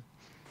clothes.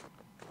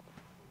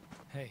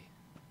 Hey,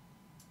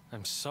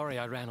 I'm sorry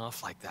I ran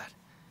off like that.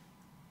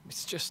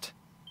 It's just...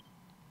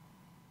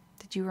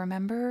 Did you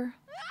remember?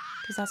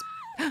 Because that's...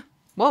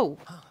 Whoa!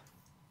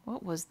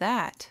 What was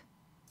that?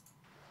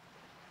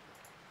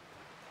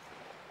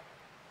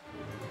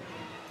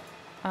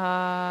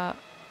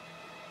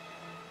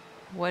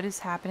 What is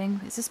happening?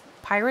 Is this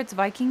pirates,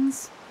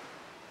 Vikings?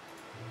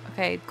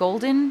 Okay,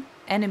 golden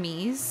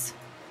enemies.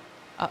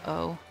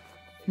 Uh-oh.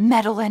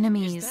 Metal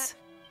enemies.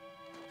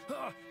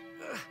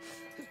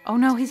 Oh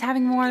no, he's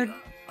having more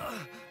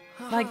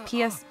like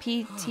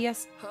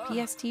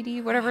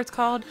PSTD, whatever it's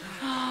called.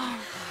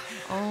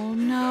 Oh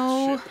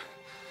no.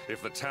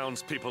 If the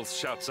townspeople's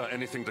shouts are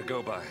anything to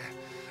go by,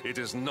 it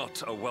is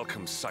not a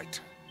welcome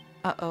sight.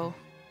 Uh-oh.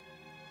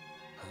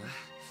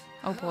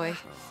 Oh boy.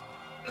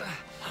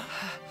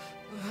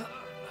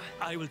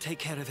 I will take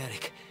care of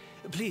Erik.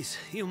 Please,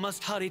 you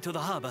must hurry to the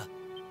harbor.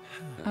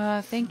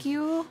 Thank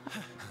you.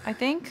 I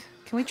think.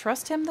 Can we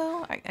trust him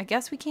though? I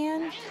guess we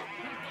can.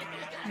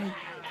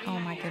 Oh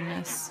my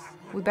goodness.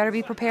 We better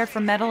be prepared for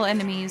metal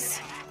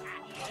enemies.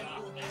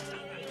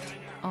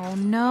 Oh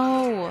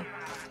no.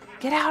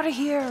 Get out of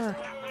here.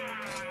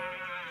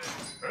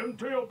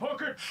 Empty your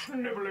pockets,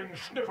 sniveling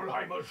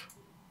Sniflheimers.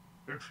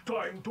 It's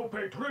time to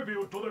pay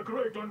tribute to the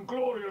great and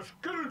glorious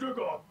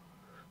Gyldigga.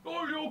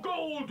 All your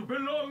gold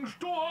belongs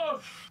to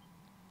us.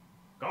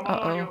 Come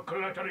on, you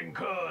glittering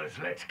curs,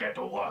 let's get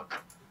to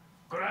work.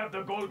 Grab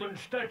the golden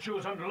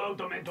statues and load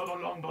them into the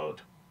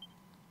longboat.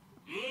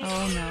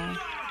 Oh no.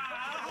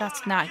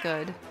 That's not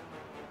good.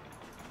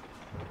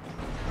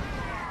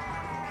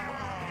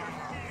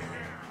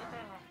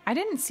 I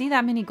didn't see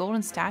that many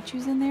golden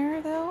statues in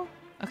there though.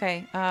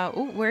 Okay,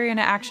 oh, we're in an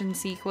action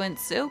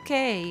sequence.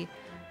 Okay.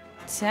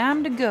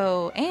 Time to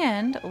go.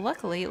 And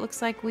luckily, it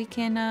looks like we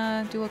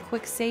can do a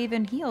quick save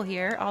and heal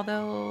here.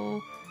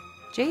 Although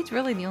Jade's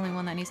really the only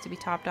one that needs to be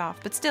topped off.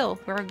 But still,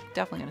 we're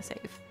definitely going to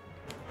save.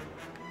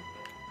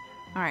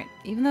 Alright,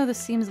 even though this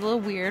seems a little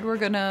weird, we're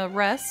going to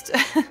rest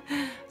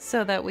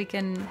so that we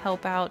can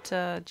help out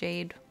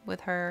Jade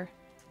with her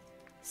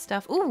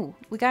stuff. Ooh,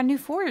 we got a new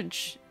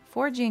forge.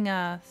 Forging,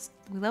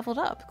 we leveled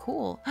up.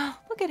 Cool.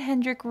 Look at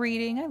Hendrik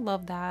reading. I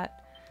love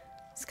that.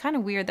 It's kind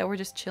of weird that we're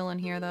just chilling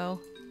here, though.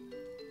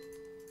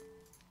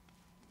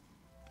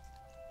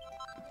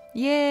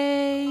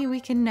 Yay!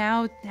 We can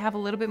now have a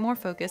little bit more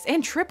focus.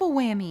 And triple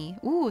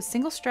whammy! Ooh, a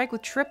single strike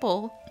with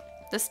triple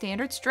the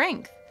standard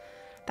strength.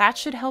 That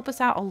should help us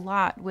out a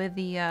lot with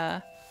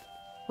the,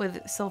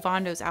 with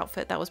Sylvando's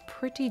outfit. That was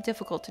pretty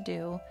difficult to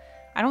do.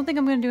 I don't think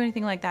I'm going to do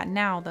anything like that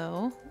now,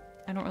 though.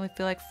 I don't really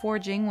feel like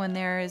forging when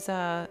there is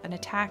an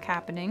attack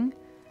happening.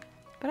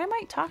 But I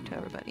might talk to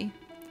everybody.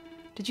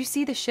 Did you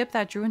see the ship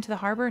that drew into the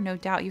harbor? No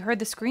doubt. You heard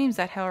the screams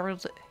that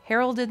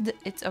heralded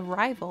its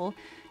arrival.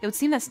 It would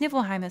seem that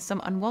Sniflheim has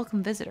some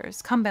unwelcome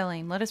visitors. Come,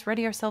 BelleAim, let us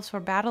ready ourselves for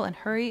battle and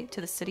hurry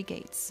to the city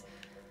gates.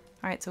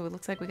 Alright, so it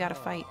looks like we gotta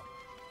fight.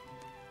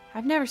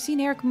 I've never seen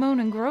Erik moan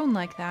and groan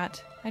like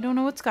that. I don't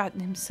know what's gotten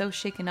him so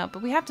shaken up,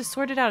 but we have to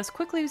sort it out as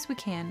quickly as we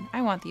can.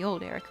 I want the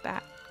old Erik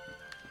back.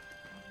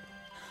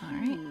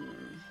 Alright.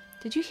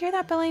 Did you hear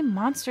that, BelleAim?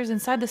 Monsters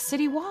inside the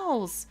city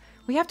walls!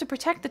 We have to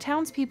protect the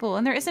townspeople,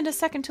 and there isn't a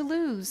second to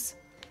lose.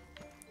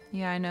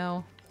 Yeah, I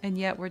know. And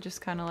yet we're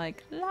just kind of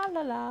like, la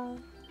la la.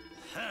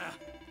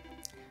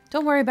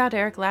 Don't worry about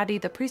Erik, laddie.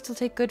 The priest will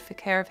take good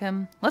care of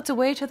him. Let's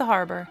away to the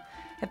harbor.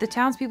 If the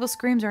townspeople's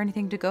screams are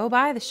anything to go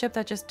by, the ship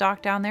that just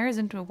docked down there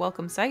isn't a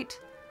welcome sight.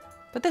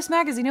 But this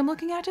magazine I'm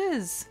looking at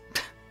is.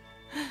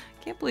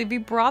 Can't believe he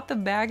brought the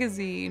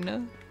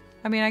magazine.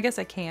 I mean, I guess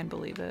I can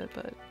believe it,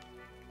 but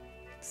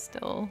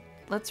still.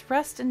 Let's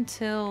rest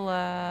until,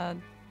 well,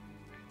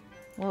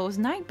 it was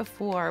night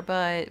before,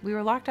 but we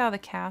were locked out of the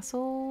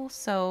castle,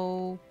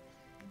 so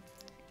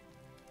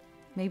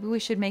maybe we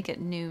should make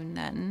it noon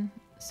then,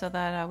 so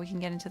that we can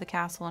get into the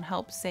castle and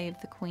help save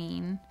the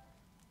queen.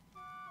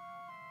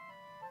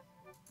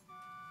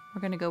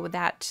 We're gonna go with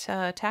that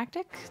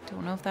tactic.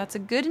 Don't know if that's a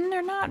good one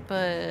or not,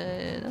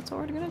 but that's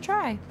what we're gonna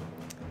try.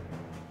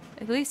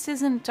 At least it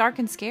isn't dark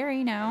and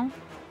scary now.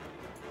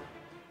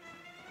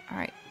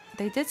 Alright,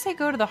 they did say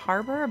go to the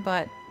harbor,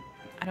 but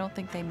I don't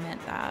think they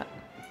meant that.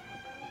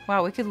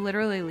 Wow, we could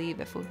literally leave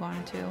if we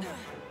wanted to.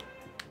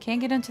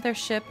 Can't get into their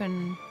ship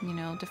and, you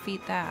know,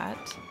 defeat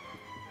that.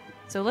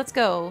 So let's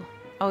go.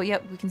 Oh,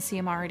 yep, we can see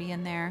him already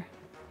in there.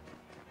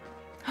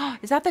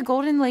 Is that the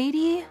golden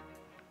lady?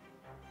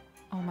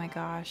 Oh my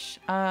gosh.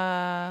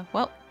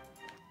 Well.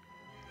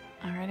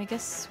 Alright, I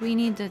guess we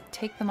need to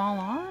take them all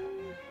on?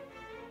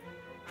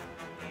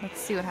 Let's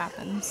see what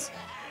happens.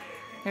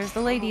 There's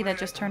the lady that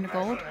just turned to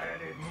gold.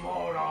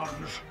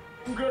 Morons.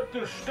 Get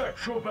the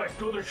statue back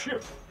to the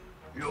ship.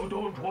 You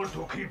don't want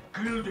to keep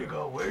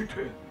Gyldigga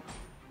waiting.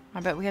 I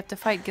bet we have to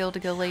fight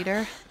Gyldigga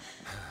later.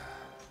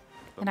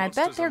 The And I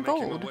bet they're monsters are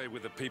gold. making away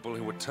with the people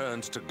who were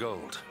turned to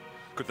gold.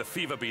 Could the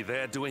fever be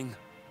their doing?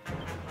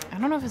 I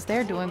don't know if it's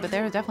their doing, but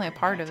they're definitely a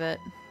part of it.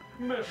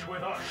 Mess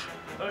with us,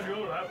 and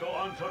you'll have to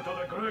answer to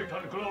the great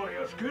and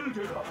glorious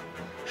Gyldenbritches,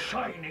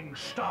 shining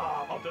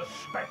star of the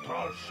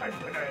spectral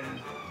sentinel.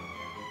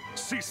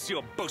 Cease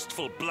your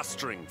boastful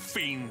blustering,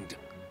 fiend.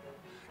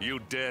 You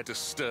dare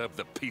disturb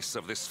the peace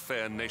of this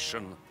fair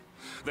nation,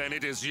 then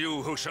it is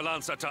you who shall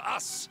answer to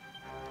us.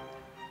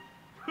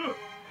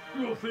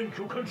 You think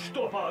you can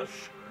stop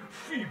us,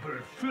 feeble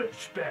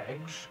flesh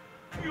bags?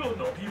 You're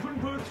not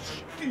even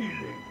worth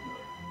stealing.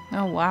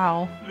 Oh,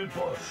 wow. The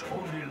boss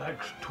only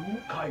likes two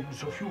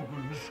kinds of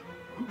humans,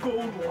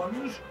 gold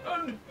ones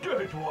and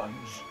dead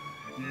ones.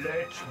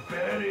 Let's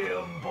bury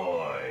 'em,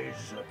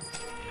 boys.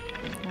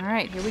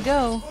 Alright, here we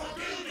go.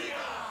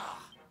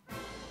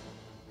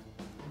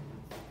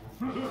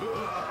 We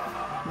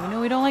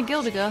know we don't like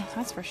Gyldenbritches,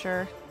 that's for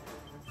sure.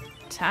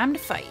 Time to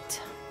fight.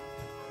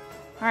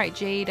 Alright,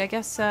 Jade, I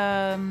guess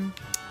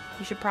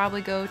you should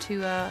probably go to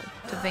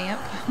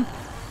Vamp.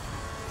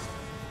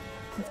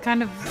 It's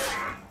kind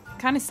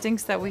of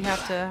stinks that we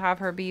have to have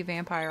her be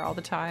vampire all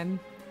the time.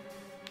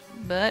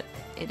 But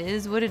it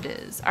is what it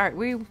is. Alright,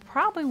 we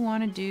probably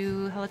want to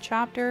do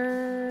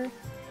helicopter.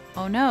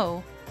 Oh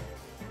no.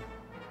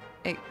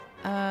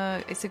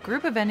 It's a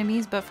group of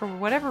enemies, but for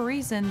whatever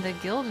reason, the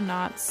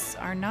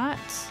Gyldnauts are not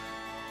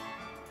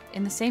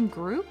in the same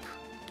group?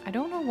 I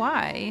don't know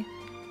why.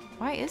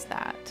 Why is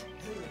that?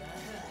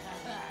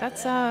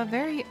 That's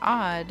very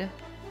odd.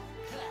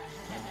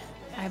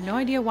 I have no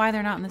idea why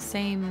they're not in the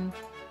same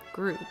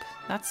group.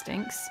 That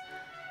stinks.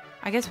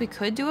 I guess we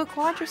could do a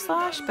quadra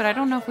slash, but I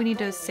don't know if we need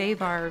to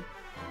save our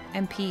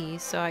MP,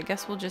 so I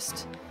guess we'll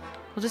just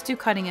do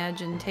cutting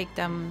edge and take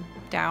them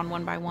down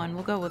one by one.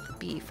 We'll go with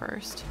B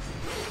first.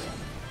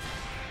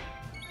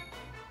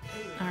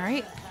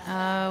 Alright,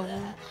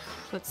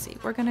 let's see.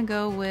 We're gonna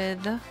go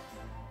with,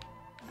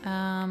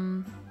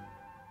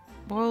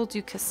 we'll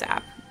do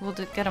Kasap. We'll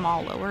get them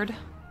all lowered.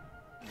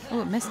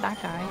 Oh, it missed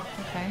that guy.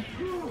 Okay.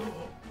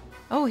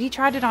 Oh, he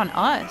tried it on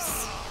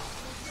us.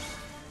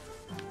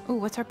 Oh,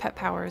 what's our pet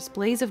powers?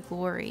 Blaze of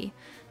Glory.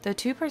 The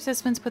two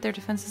participants put their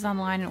defenses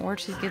online in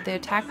order to give the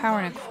attack power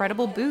an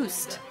incredible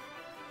boost.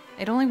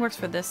 It only works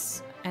for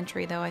this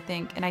entry though, I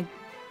think. And I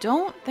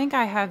don't think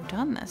I have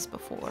done this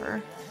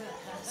before.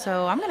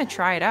 So I'm going to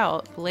try it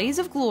out. Blaze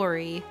of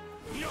Glory.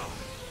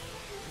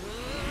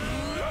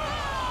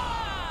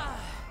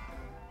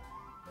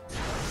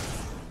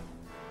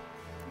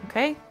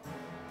 Okay.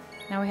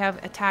 Now we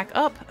have attack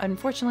up.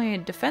 Unfortunately,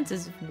 defense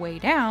is way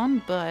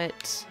down,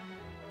 but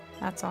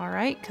that's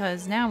alright,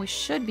 because now we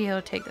should be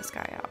able to take this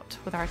guy out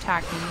with our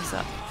attack moves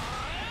up.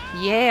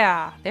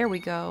 Yeah! There we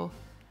go.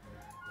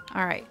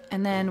 Alright,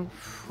 and then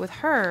with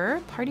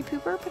her, Party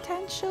Pooper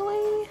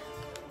potentially?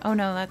 Oh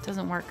no, that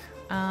doesn't work.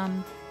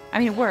 I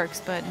mean, it works,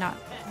 but not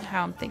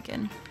how I'm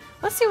thinking.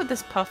 Let's see what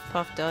this Puff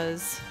Puff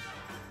does.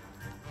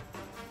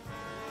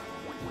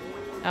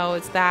 Oh,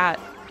 it's that.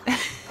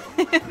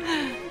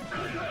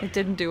 It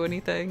didn't do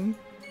anything.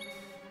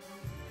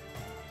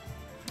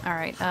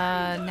 Alright,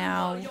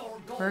 now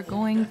we're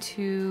going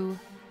to...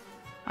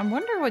 I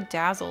wonder what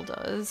Dazzle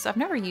does. I've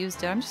never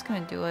used it. I'm just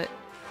gonna do it.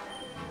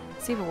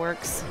 See if it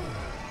works.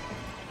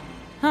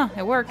 Huh,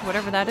 it worked,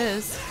 whatever that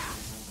is.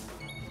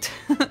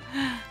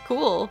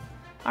 Cool.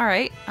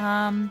 Alright,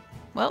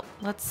 well,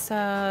 let's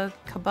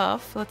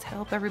kabuff. Let's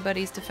help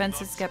everybody's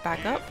defenses get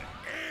back up.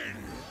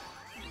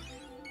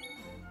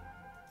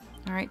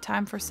 Alright,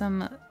 time for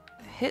some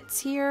hits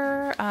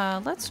here.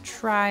 Let's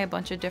try a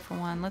bunch of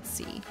different ones. Let's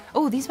see.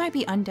 Oh, these might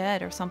be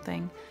undead or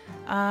something.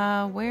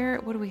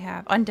 What do we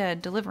have?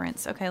 Undead,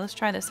 Deliverance. Okay, let's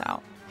try this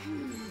out.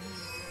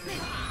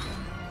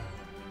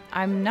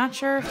 I'm not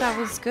sure if that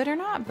was good or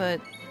not,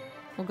 but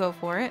we'll go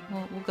for it.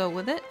 We'll go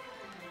with it.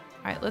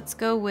 Alright, let's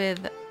go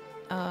with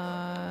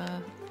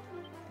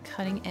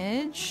cutting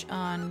edge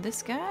on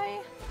this guy.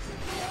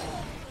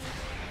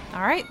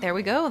 Alright, there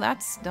we go.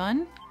 That's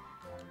done.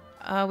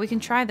 We can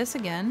try this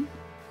again.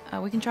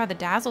 We can try the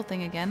Dazzle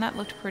thing again. That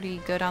looked pretty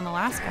good on the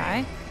last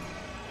guy.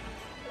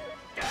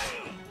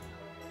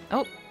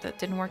 Oh, that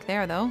didn't work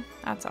there though.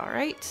 That's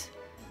alright.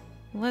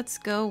 Let's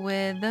go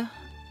with...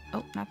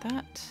 Oh, not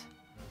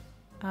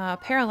that.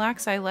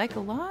 Parallax I like a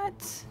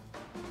lot.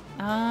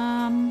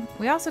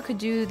 We also could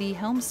do the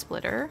Helm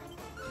Splitter.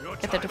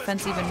 Get the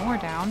defense even more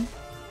down.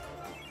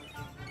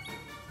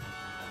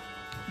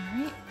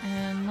 Alright,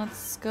 and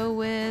let's go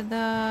with,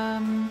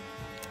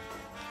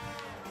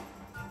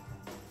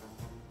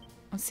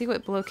 let's see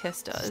what Blow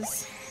Kiss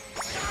does.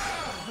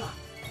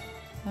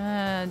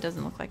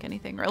 Doesn't look like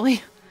anything,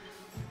 really.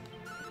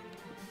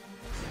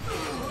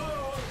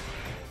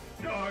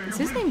 Is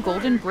his name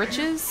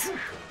Gyldenbritches?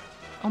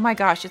 Oh my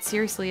gosh, it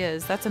seriously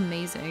is. That's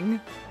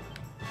amazing.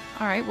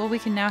 Alright, well we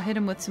can now hit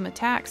him with some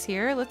attacks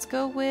here. Let's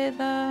go with,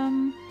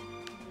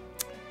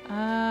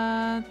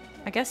 I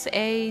guess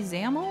a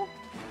Zamel?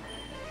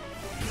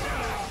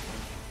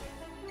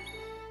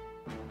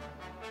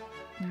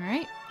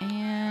 Alright,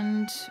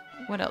 and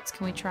what else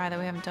can we try that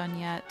we haven't done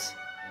yet?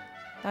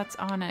 That's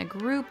on a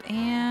group,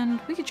 and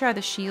we could try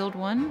the shield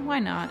one. Why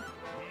not?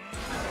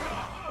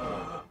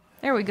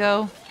 There we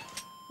go.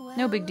 Well,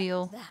 No big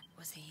deal. That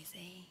was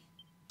easy.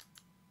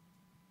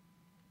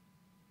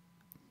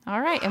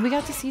 Alright, and we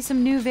got to see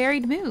some new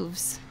varied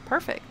moves.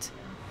 Perfect.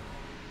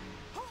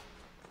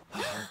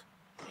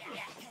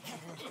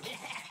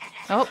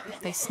 Oh,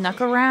 they snuck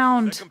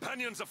around. Their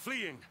companions are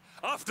fleeing.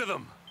 After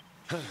them.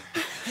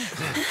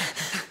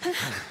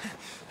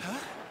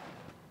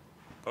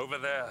 Over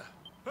there.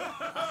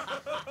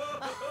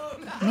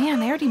 Man,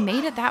 they already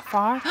made it that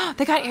far.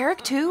 They got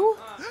Erik too?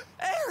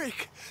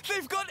 Erik!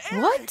 They've got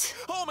Erik! What?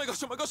 Oh my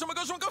gosh, oh my gosh, oh my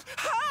gosh, oh my gosh!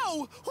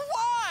 How?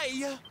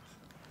 Why?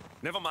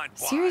 Never mind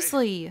why.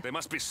 Seriously. They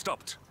must be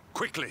stopped.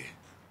 Quickly.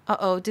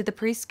 Uh-oh, did the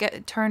priest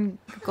turn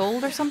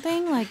gold or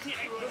something? Like,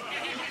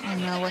 I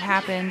don't know what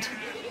happened.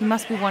 He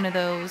must be one of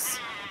those.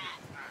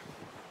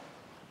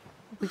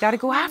 We gotta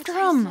go after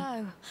him.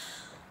 So.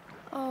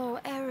 Oh,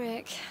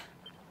 Erik.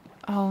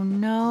 Oh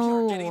We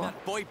are getting no.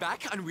 that boy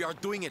back, and we are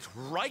doing it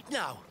right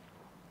now.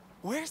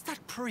 Where's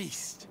that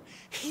priest?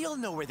 He'll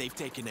know where they've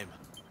taken him.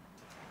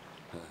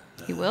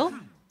 He will?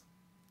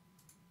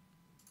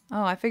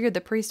 Oh, I figured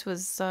the priest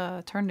was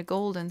turned to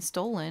gold and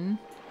stolen.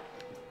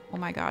 Oh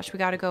my gosh, we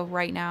gotta go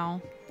right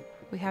now.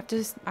 We have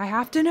to... I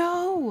have to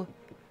know!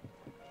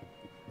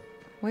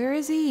 Where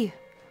is he?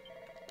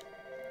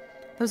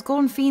 Those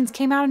golden fiends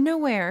came out of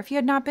nowhere. If you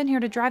had not been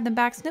here to drive them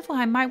back,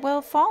 Sniflheim might well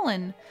have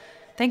fallen.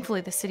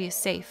 Thankfully, the city is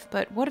safe.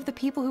 But what of the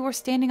people who were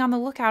standing on the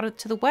lookout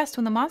to the west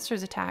when the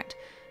monsters attacked?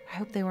 I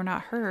hope they were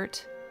not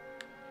hurt.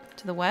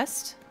 To the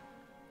west?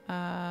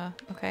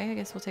 Okay, I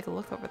guess we'll take a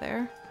look over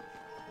there.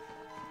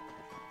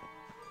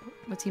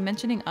 What's he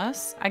mentioning?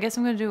 Us? I guess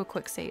I'm going to do a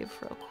quick save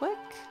real quick.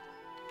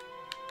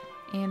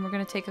 And we're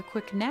going to take a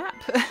quick nap.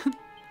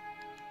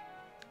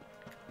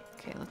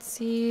 Okay, let's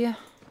see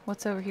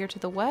what's over here to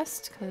the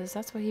west, because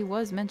that's what he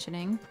was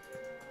mentioning.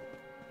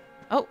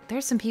 Oh,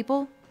 there's some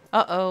people.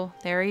 Uh-oh,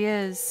 there he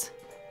is.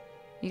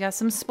 You got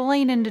some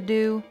splaining to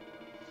do.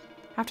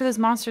 After those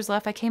monsters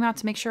left, I came out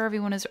to make sure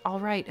everyone is all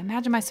right.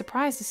 Imagine my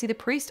surprise to see the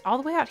priest all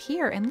the way out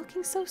here and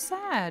looking so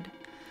sad.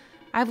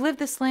 I've lived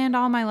this land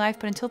all my life,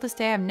 but until this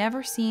day I've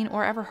never seen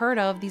or ever heard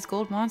of these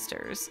gold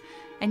monsters.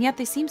 And yet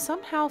they seem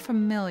somehow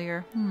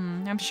familiar.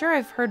 I'm sure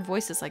I've heard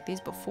voices like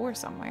these before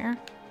somewhere.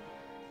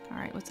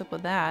 Alright, what's up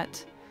with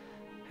that?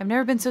 I've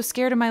never been so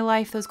scared in my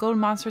life. Those golden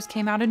monsters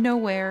came out of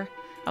nowhere.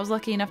 I was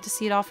lucky enough to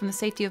see it all from the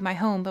safety of my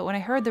home, but when I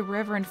heard the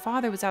Reverend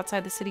Father was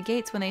outside the city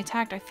gates when they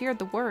attacked, I feared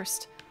the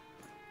worst.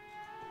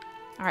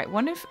 Alright,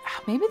 wonder if...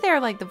 maybe they're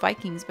like the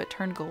Vikings but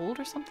turned gold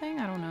or something?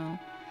 I don't know.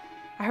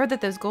 I heard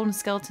that those golden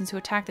skeletons who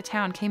attacked the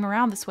town came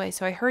around this way,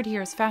 so I hurried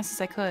here as fast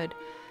as I could.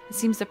 It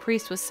seems the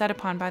priest was set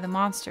upon by the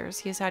monsters.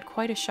 He has had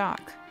quite a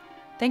shock.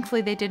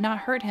 Thankfully, they did not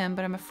hurt him,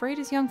 but I'm afraid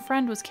his young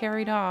friend was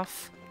carried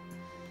off.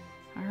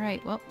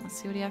 Alright, well, let's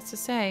see what he has to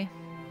say.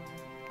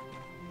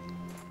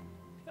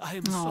 I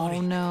am sorry.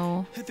 Oh,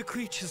 no. The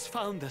creatures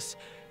found us,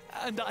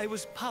 and I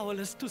was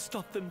powerless to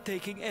stop them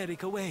taking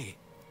Erik away.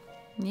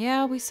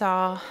 Yeah, we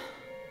saw.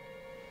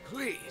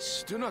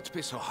 Please, do not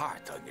be so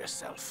hard on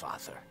yourself,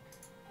 Father.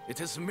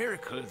 It is a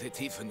miracle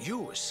that even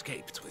you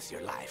escaped with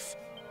your life.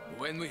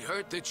 When we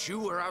heard that you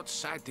were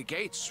outside the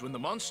gates when the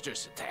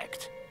monsters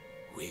attacked,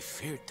 we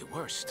feared the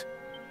worst.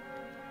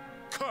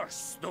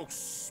 Curse those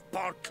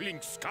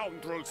sparkling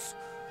scoundrels!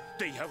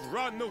 They have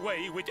run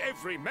away with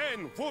every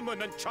man,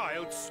 woman, and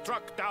child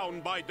struck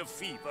down by the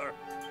fever.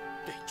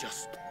 They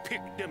just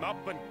picked them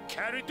up and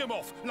carried them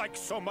off like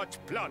so much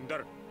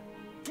plunder.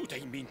 Do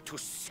they mean to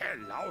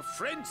sell our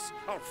friends,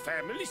 our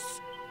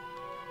families?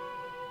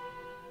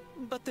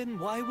 But then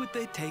why would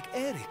they take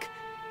Erik?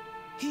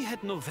 He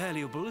had no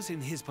valuables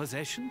in his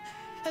possession,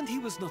 and he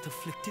was not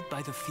afflicted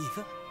by the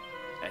fever.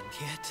 And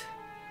yet,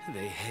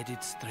 they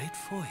headed straight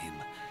for him.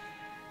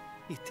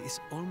 It is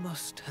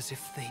almost as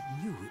if they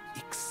knew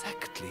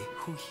exactly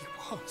who he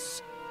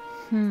was.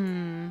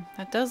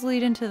 That does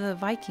lead into the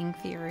Viking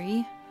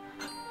theory.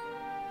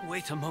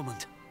 Wait a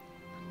moment.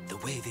 The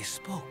way they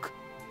spoke,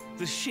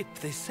 the ship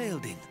they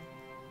sailed in,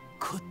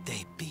 could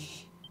they be?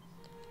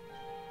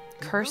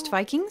 Cursed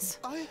Vikings?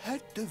 I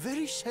had the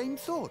very same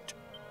thought.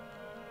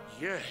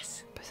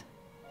 Yes.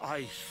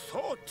 I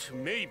thought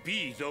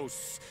maybe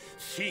those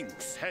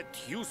things had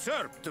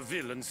usurped the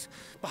villains,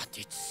 but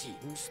it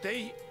seems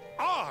they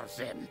are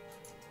them.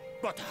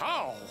 But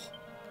how?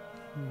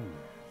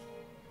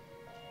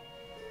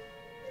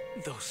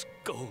 Those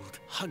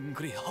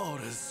gold-hungry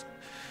horrors.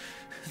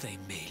 They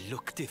may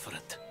look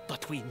different,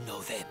 but we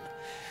know them.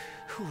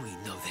 We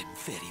know them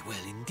very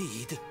well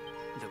indeed.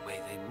 The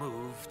way they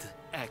moved,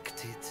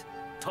 acted,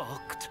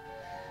 talked.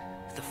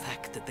 The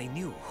fact that they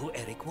knew who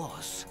Erik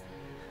was.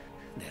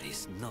 There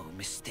is no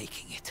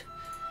mistaking it.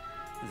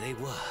 They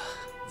were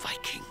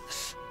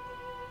Vikings.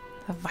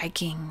 The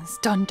Vikings.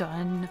 Dun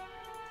dun.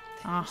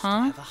 They must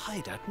have a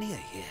hideout near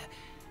here,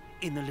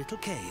 in a little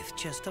cave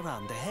just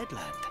around the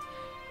headland.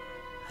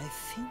 I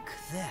think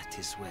that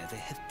is where they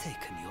have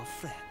taken your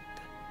friend.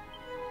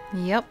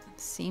 Yep,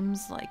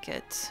 seems like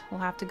it. We'll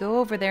have to go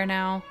over there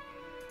now.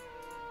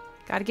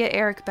 Gotta get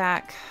Erik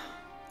back.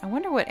 I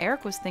wonder what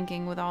Erik was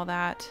thinking with all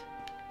that.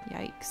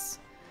 Yikes.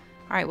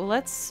 Alright, well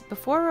let's,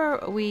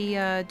 before we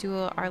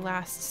do our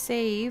last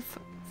save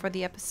for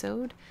the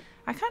episode,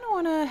 I kind of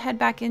want to head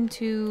back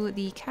into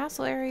the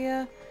castle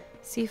area,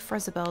 see if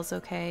Frysabel's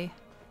okay.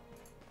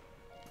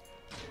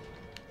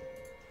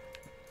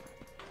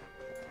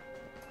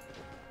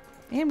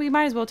 And we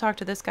might as well talk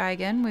to this guy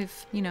again.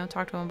 We've, you know,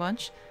 talked to him a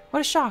bunch.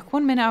 What a shock.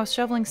 One minute I was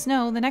shoveling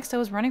snow, the next I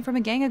was running from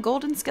a gang of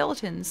golden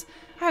skeletons.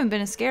 I haven't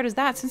been as scared as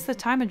that since the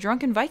time a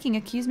drunken Viking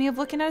accused me of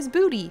looking at his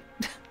booty.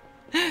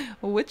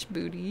 Which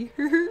booty?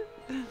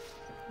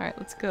 Alright,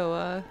 let's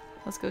go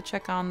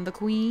check on the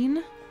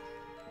queen.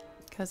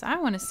 Because I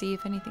want to see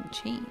if anything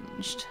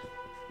changed.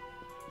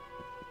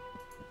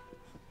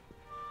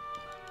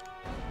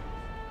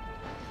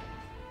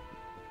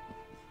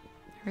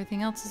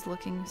 Everything else is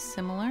looking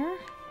similar.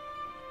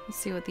 Let's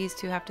see what these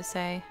two have to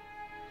say.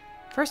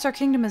 First, our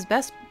kingdom is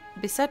best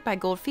beset by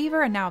gold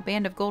fever, and now a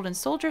band of golden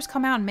soldiers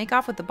come out and make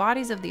off with the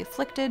bodies of the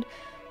afflicted.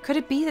 Could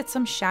it be that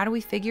some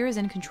shadowy figure is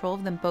in control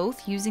of them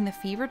both, using the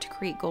fever to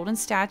create golden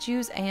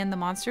statues and the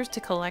monsters to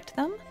collect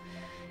them?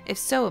 If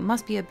so, it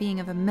must be a being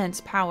of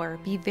immense power.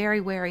 Be very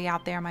wary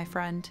out there, my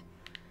friend.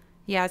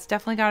 Yeah, it's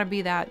definitely got to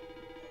be that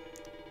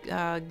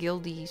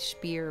gildy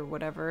spear or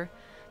whatever.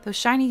 Those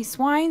shiny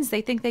swines,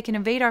 they think they can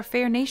invade our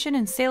fair nation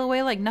and sail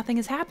away like nothing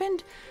has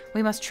happened?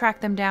 We must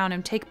track them down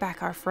and take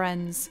back our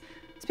friends.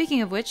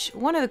 Speaking of which,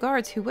 one of the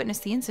guards who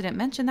witnessed the incident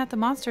mentioned that the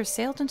monsters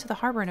sailed into the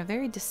harbor in a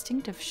very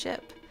distinctive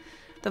ship.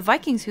 The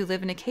Vikings who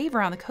live in a cave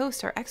around the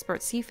coast are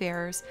expert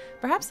seafarers.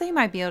 Perhaps they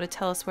might be able to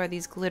tell us where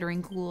these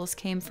glittering ghouls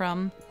came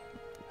from.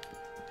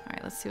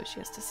 Alright, let's see what she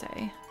has to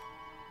say.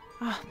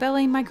 Ah,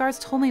 BelleAim, my guards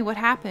told me what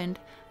happened.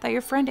 That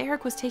your friend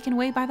Erik was taken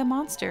away by the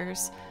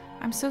monsters.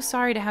 I'm so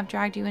sorry to have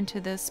dragged you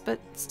into this, but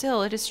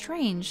still, it is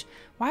strange.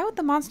 Why would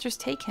the monsters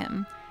take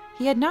him?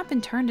 He had not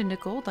been turned into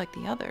gold like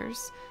the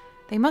others.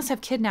 They must have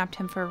kidnapped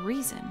him for a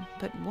reason,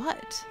 but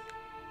what?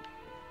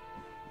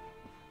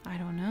 I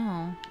don't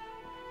know.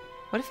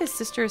 What if his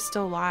sister is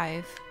still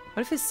alive?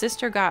 What if his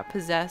sister got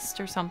possessed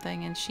or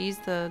something and she's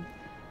the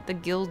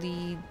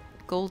gildy,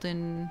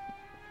 golden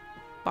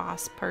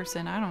boss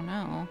person? I don't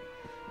know.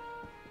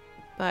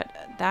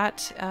 But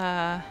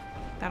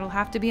that'll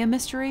have to be a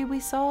mystery we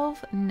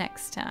solve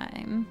next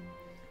time.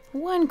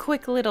 One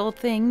quick little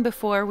thing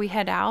before we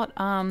head out.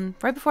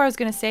 Right before I was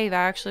going to save, I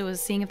actually was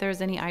seeing if there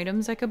was any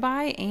items I could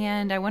buy,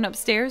 and I went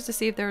upstairs to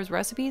see if there was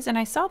recipes, and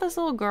I saw this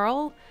little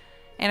girl,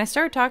 and I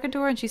started talking to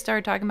her, and she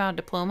started talking about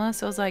Diploma,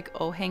 so I was like,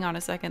 oh, hang on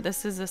a second,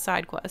 this is a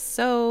side quest.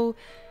 So,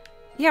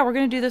 yeah, we're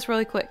going to do this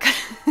really quick.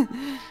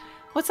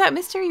 What's that,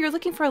 mister? You're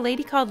looking for a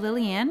lady called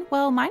Liliane?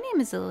 Well, my name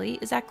is Lily.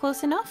 Is that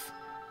close enough?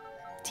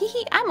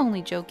 Teehee, I'm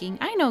only joking.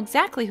 I know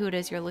exactly who it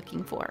is you're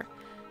looking for.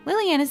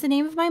 Liliane is the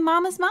name of my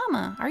mama's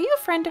mama. Are you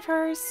a friend of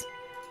hers?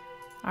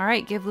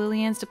 Alright, give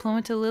Liliane's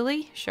diploma to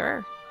Lily?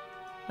 Sure.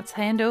 Let's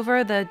hand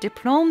over the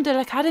Diplôme de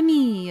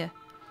l'Académie.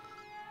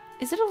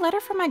 Is it a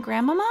letter from my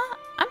grandmama?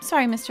 I'm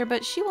sorry, mister,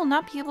 but she will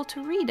not be able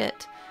to read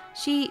it.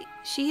 She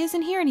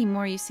isn't here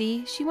anymore, you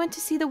see. She went to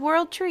see the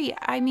World Tree.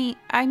 I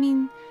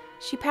mean,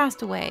 she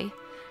passed away.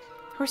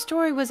 Her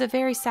story was a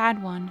very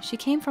sad one. She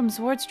came from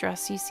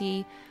Zordstress, you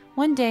see.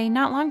 One day,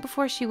 not long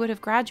before she would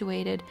have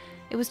graduated,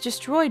 it was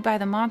destroyed by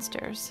the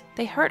monsters.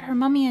 They hurt her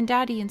mummy and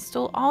daddy and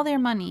stole all their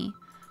money.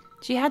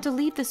 She had to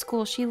leave the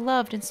school she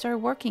loved and start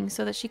working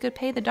so that she could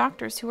pay the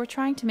doctors who were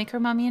trying to make her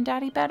mummy and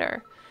daddy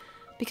better.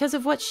 Because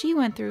of what she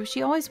went through,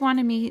 she always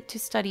wanted me to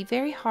study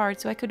very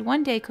hard so I could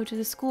one day go to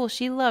the school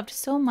she loved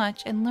so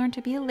much and learn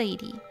to be a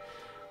lady.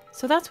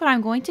 So that's what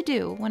I'm going to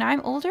do. When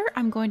I'm older,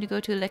 I'm going to go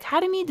to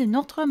l'Académie de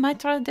Notre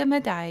Maître de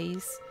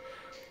Médailles.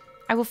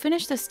 I will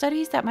finish the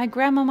studies that my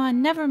grandmama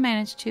never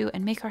managed to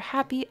and make her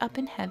happy up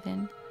in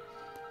heaven.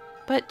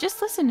 But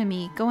just listen to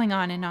me, going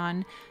on and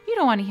on. You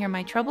don't want to hear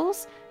my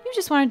troubles. You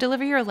just want to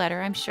deliver your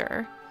letter, I'm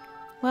sure.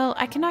 Well,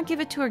 I cannot give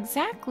it to her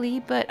exactly,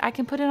 but I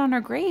can put it on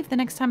her grave the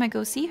next time I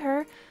go see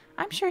her.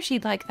 I'm sure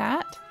she'd like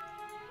that.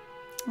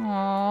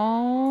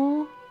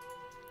 Aww.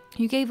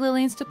 You gave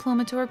Liliane's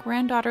diploma to her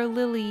granddaughter,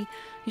 Lily.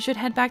 You should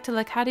head back to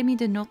l'Académie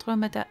de Notre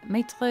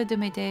Maître de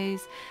Médailles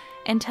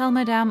and tell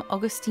Madame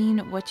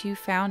Augustine what you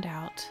found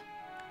out.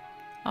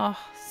 Oh,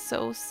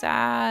 so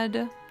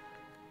sad.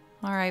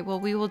 Alright, well,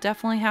 we will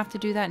definitely have to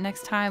do that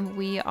next time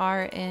we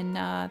are in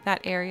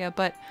that area,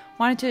 but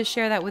wanted to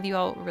share that with you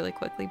all really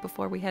quickly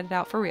before we headed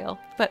out for real.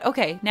 But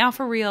okay, now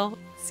for real,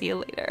 see you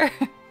later.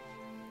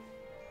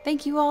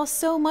 Thank you all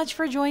so much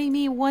for joining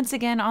me once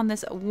again on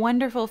this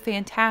wonderful,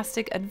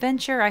 fantastic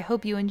adventure. I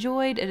hope you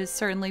enjoyed. It has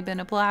certainly been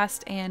a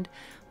blast, and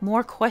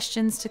more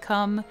questions to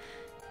come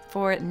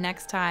for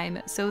next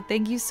time. So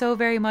thank you so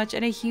very much,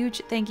 and a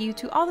huge thank you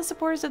to all the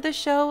supporters of this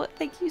show.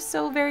 Thank you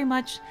so very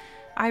much.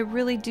 I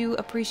really do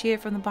appreciate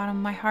it from the bottom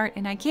of my heart,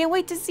 and I can't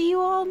wait to see you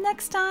all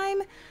next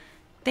time.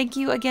 Thank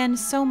you again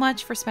so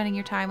much for spending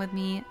your time with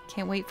me.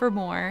 Can't wait for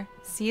more.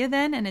 See you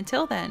then, and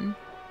until then,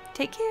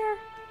 take care.